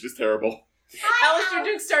execution is terrible. Alistair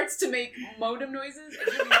Duke starts to make modem noises, and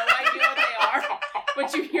you have no idea what they are,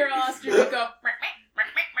 but you hear Alistair Duke go... Oh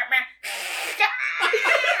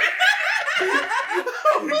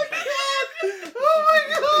my god! Oh my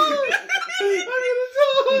god!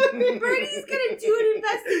 I'm gonna die! Bernie's gonna do an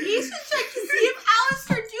investigation check to see if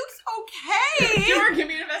Alistair Duke's okay. Sure, give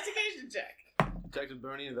me an investigation check. Detective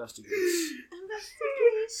Bernie investigates.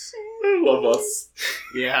 Investigation. I love us.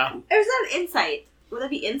 Yeah. Or is that an insight? Would that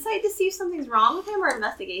be insight to see if something's wrong with him, or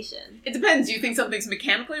investigation? It depends. Do you think something's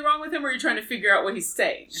mechanically wrong with him, or are you trying to figure out what he's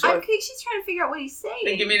saying? I think she's trying to figure out what he's saying.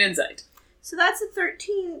 Then give me an insight. So that's a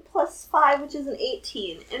 13 plus 5, which is an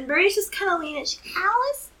 18. And Bernie's just kind of leaning. She's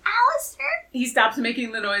Alistair? He stops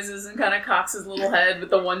making the noises and kind of cocks his little head with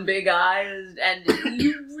the one big eye, and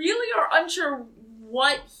you really are unsure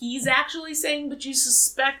what he's actually saying, but you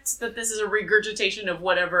suspect that this is a regurgitation of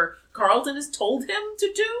whatever Carlton has told him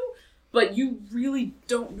to do, but you really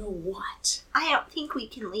don't know what. I don't think we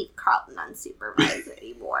can leave Carlton unsupervised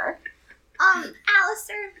anymore.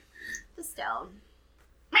 Alistair, the stone.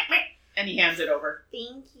 And he hands it over.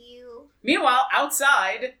 Thank you. Meanwhile,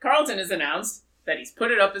 outside, Carlton has announced that he's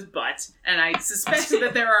put it up his butt, and I suspect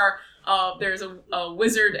that there's a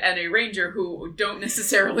wizard and a ranger who don't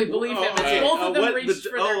necessarily believe him. okay. Both of them What? reached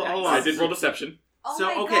for their dice. I did roll deception. Oh So,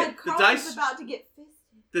 my okay, god, the Carlton's dice- about to get fisted.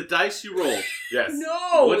 The dice you rolled. Yes.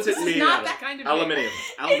 No, What's this it is made not out that of? kind of Aluminium.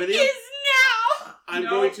 Aluminium? It is now! I'm No.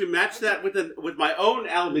 going to match that with my own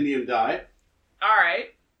aluminium die.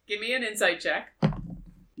 Alright, give me an insight check.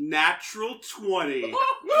 Natural 20.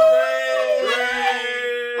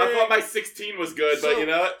 I thought my 16 was good, but you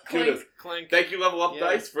know what? Kudos. Clank. Thank you, Level Up Yeah.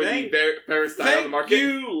 Dice, for Thank- the fairest style on the Thank market.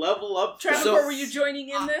 you, level up. Trevor, So- were you joining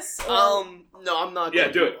in this? Or- No, I'm not. Yeah,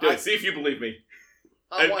 gonna do it. See if you believe me.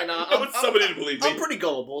 Why not? I want somebody to believe me. I'm pretty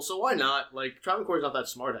gullible, so why not? Like, Travancore's not that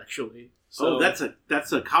smart, actually. So, Oh, that's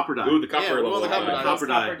a copper die. Ooh, the copper Yeah, level. roll the up copper die. die. Copper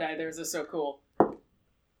those copper die. die. Theirs are so cool.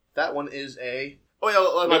 that one is a. Oh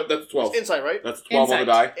yeah, That's 12. Insight, right? That's 12 on the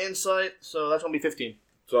Insight. die. Insight. So that's gonna be 15.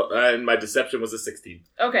 So, and my deception was a 16.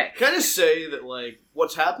 Okay. Can I just say that, like,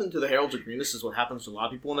 what's happened to the Heralds of Greenest is what happens to a lot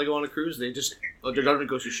of people when they go on a cruise. They just, their judgment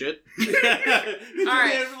goes to shit.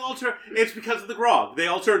 It's because of the grog. They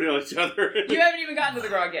all turn to each other. You haven't even gotten to the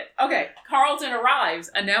grog yet. Okay, Carlton arrives,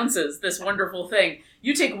 announces this wonderful thing.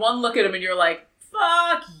 You take one look at him and you're like,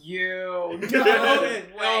 fuck you. No way.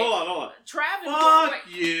 Hold on. Travancore. Fuck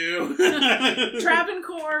you.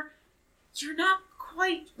 Travancore, you're not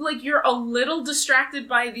quite, like, you're a little distracted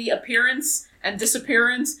by the appearance and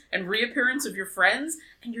disappearance and reappearance of your friends,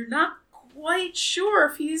 and you're not quite sure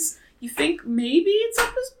if you think maybe it's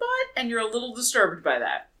up his butt, and you're a little disturbed by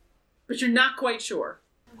that. But you're not quite sure.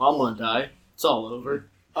 Well, I'm gonna die. It's all over.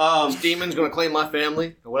 This demon's gonna claim my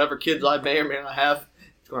family, or whatever kids I may or may not have.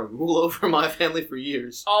 It's gonna rule over my family for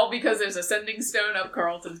years. All because there's a sending stone up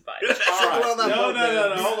Carlton's butt. All right.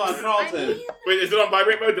 No. Hold on, Carlton. Wait, is it on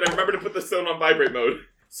vibrate mode? Did I remember to put the stone on vibrate mode?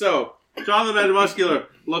 So, Jonathan Van Muscular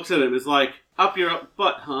looks at him. Is like, up your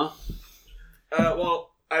butt, huh?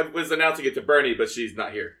 Well, I was announcing it to Bernie, but she's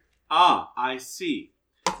not here. Ah, I see.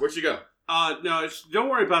 Where'd she go? No, don't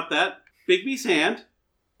worry about that. Bigby's hand.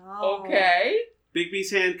 Oh. Okay.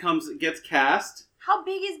 Bigby's hand gets cast. How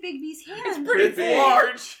big is Bigby's hand? It's pretty It's big.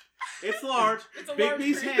 large. It's large. It's a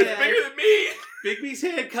Bigby's large hand. It's bigger than me. Bigby's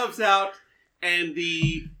hand comes out, and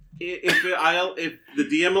if the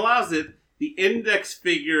DM allows it, the index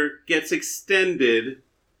figure gets extended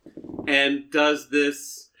and does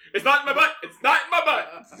this. It's not in my butt. It's not in my butt.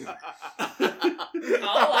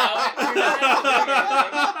 I'll allow it. You're not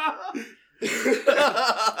having to do anything.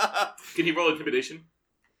 Can he roll intimidation?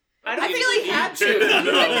 I I feel like you had to. No. You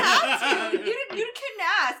didn't have to. You couldn't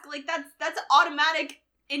ask. Like that's automatic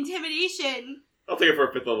intimidation. I'll take it for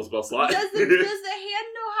a 5th level spell slot. Does the hand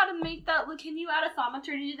know how to make that? Like, can you add a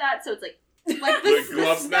thaumaturgy to do that? So it's like the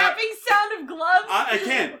glove snap? snapping sound of gloves. I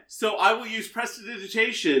can. So I will use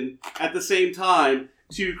prestidigitation at the same time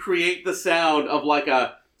to create the sound of like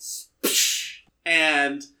a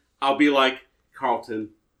and I'll be like, Carlton.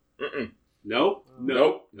 Mm-mm. Nope.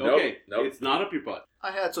 Okay. Nope. It's not up your butt. I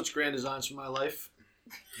had such grand designs for my life.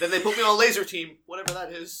 Then they put me on a laser team, whatever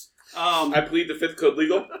that is. I plead the 5th code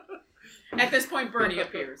legal. At this point, Bernie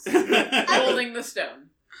appears, holding the stone.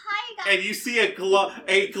 Hi, guys. And you see a gloved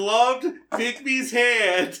Bigby's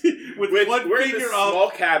hand with one we're in finger this up small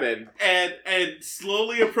cabin. and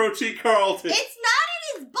slowly approaching Carlton. It's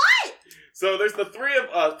not in his butt. So there's the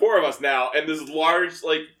 4 of us now, and this large,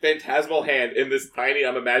 like, phantasmal hand in this tiny,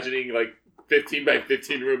 I'm imagining, like, 15 by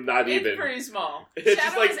 15 room, not It's even. pretty small. It's just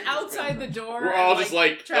Shadow like- is outside the door. We're and, all just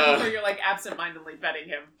like, Travancore, you're like absentmindedly petting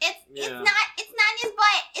him. It's Yeah. not in his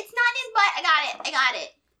butt. It's not in his butt. I got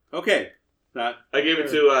it. Okay. That I gave it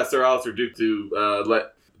to Sir Alistair Duke to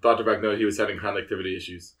let Dr. Beck know he was having connectivity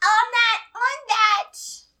issues.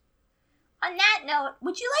 On that note,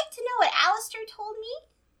 would you like to know what Alistair told me?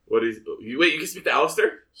 What is... Wait, you can speak to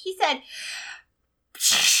Alistair? He said,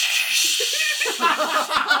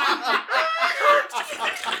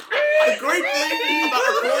 The great thing about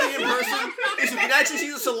recording in person is you can actually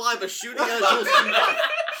see the saliva shooting out of his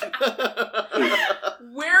mouth.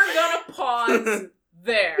 We're gonna pause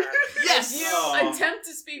there. Yes! As you Oh. attempt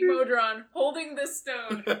to speak Modron, holding this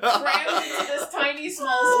stone, crammed into this tiny, small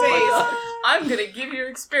Oh space, I'm gonna give you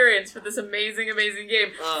experience for this amazing, amazing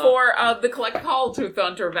game. Uh. For the Collect Call to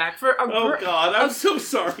Thunderback. For a Oh God, I'm so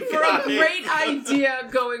sorry. for a great idea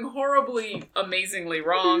going horribly, amazingly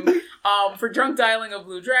wrong. For drunk dialing of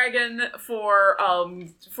Blue Dragon. For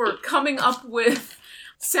coming up with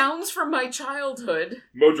sounds from my childhood.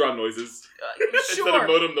 Modron noises. Instead Sure. of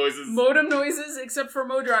modem noises. Modem noises, except for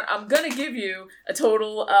Modron. I'm gonna give you a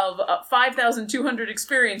total of 5,200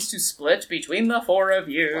 experience to split between the 4 of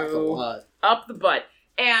you. That's a lot. Up the butt.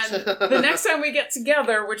 And the next time we get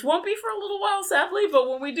together, which won't be for a little while, sadly, but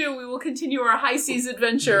when we do, we will continue our high seas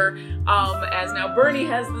adventure. As now Bernie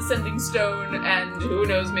has the sending stone, and who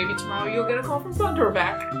knows, maybe tomorrow you'll get a call from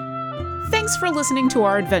Thunderback. Thanks for listening to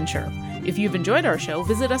our adventure. If you've enjoyed our show,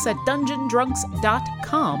 visit us at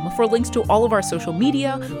dungeondrunks.com for links to all of our social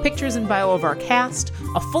media, pictures and bio of our cast,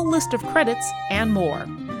 a full list of credits, and more.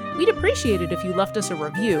 We'd appreciate it if you left us a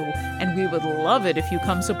review, and we would love it if you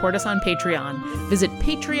come support us on Patreon. Visit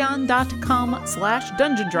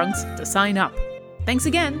patreon.com/dungeondrunks to sign up. Thanks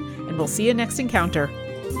again, and we'll see you next encounter.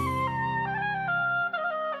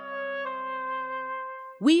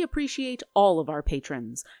 We appreciate all of our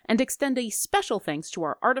patrons, and extend a special thanks to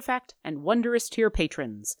our Artifact and Wondrous tier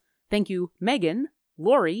patrons. Thank you, Megan,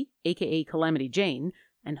 Lori, aka Calamity Jane,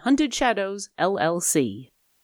 and Hunted Shadows, LLC.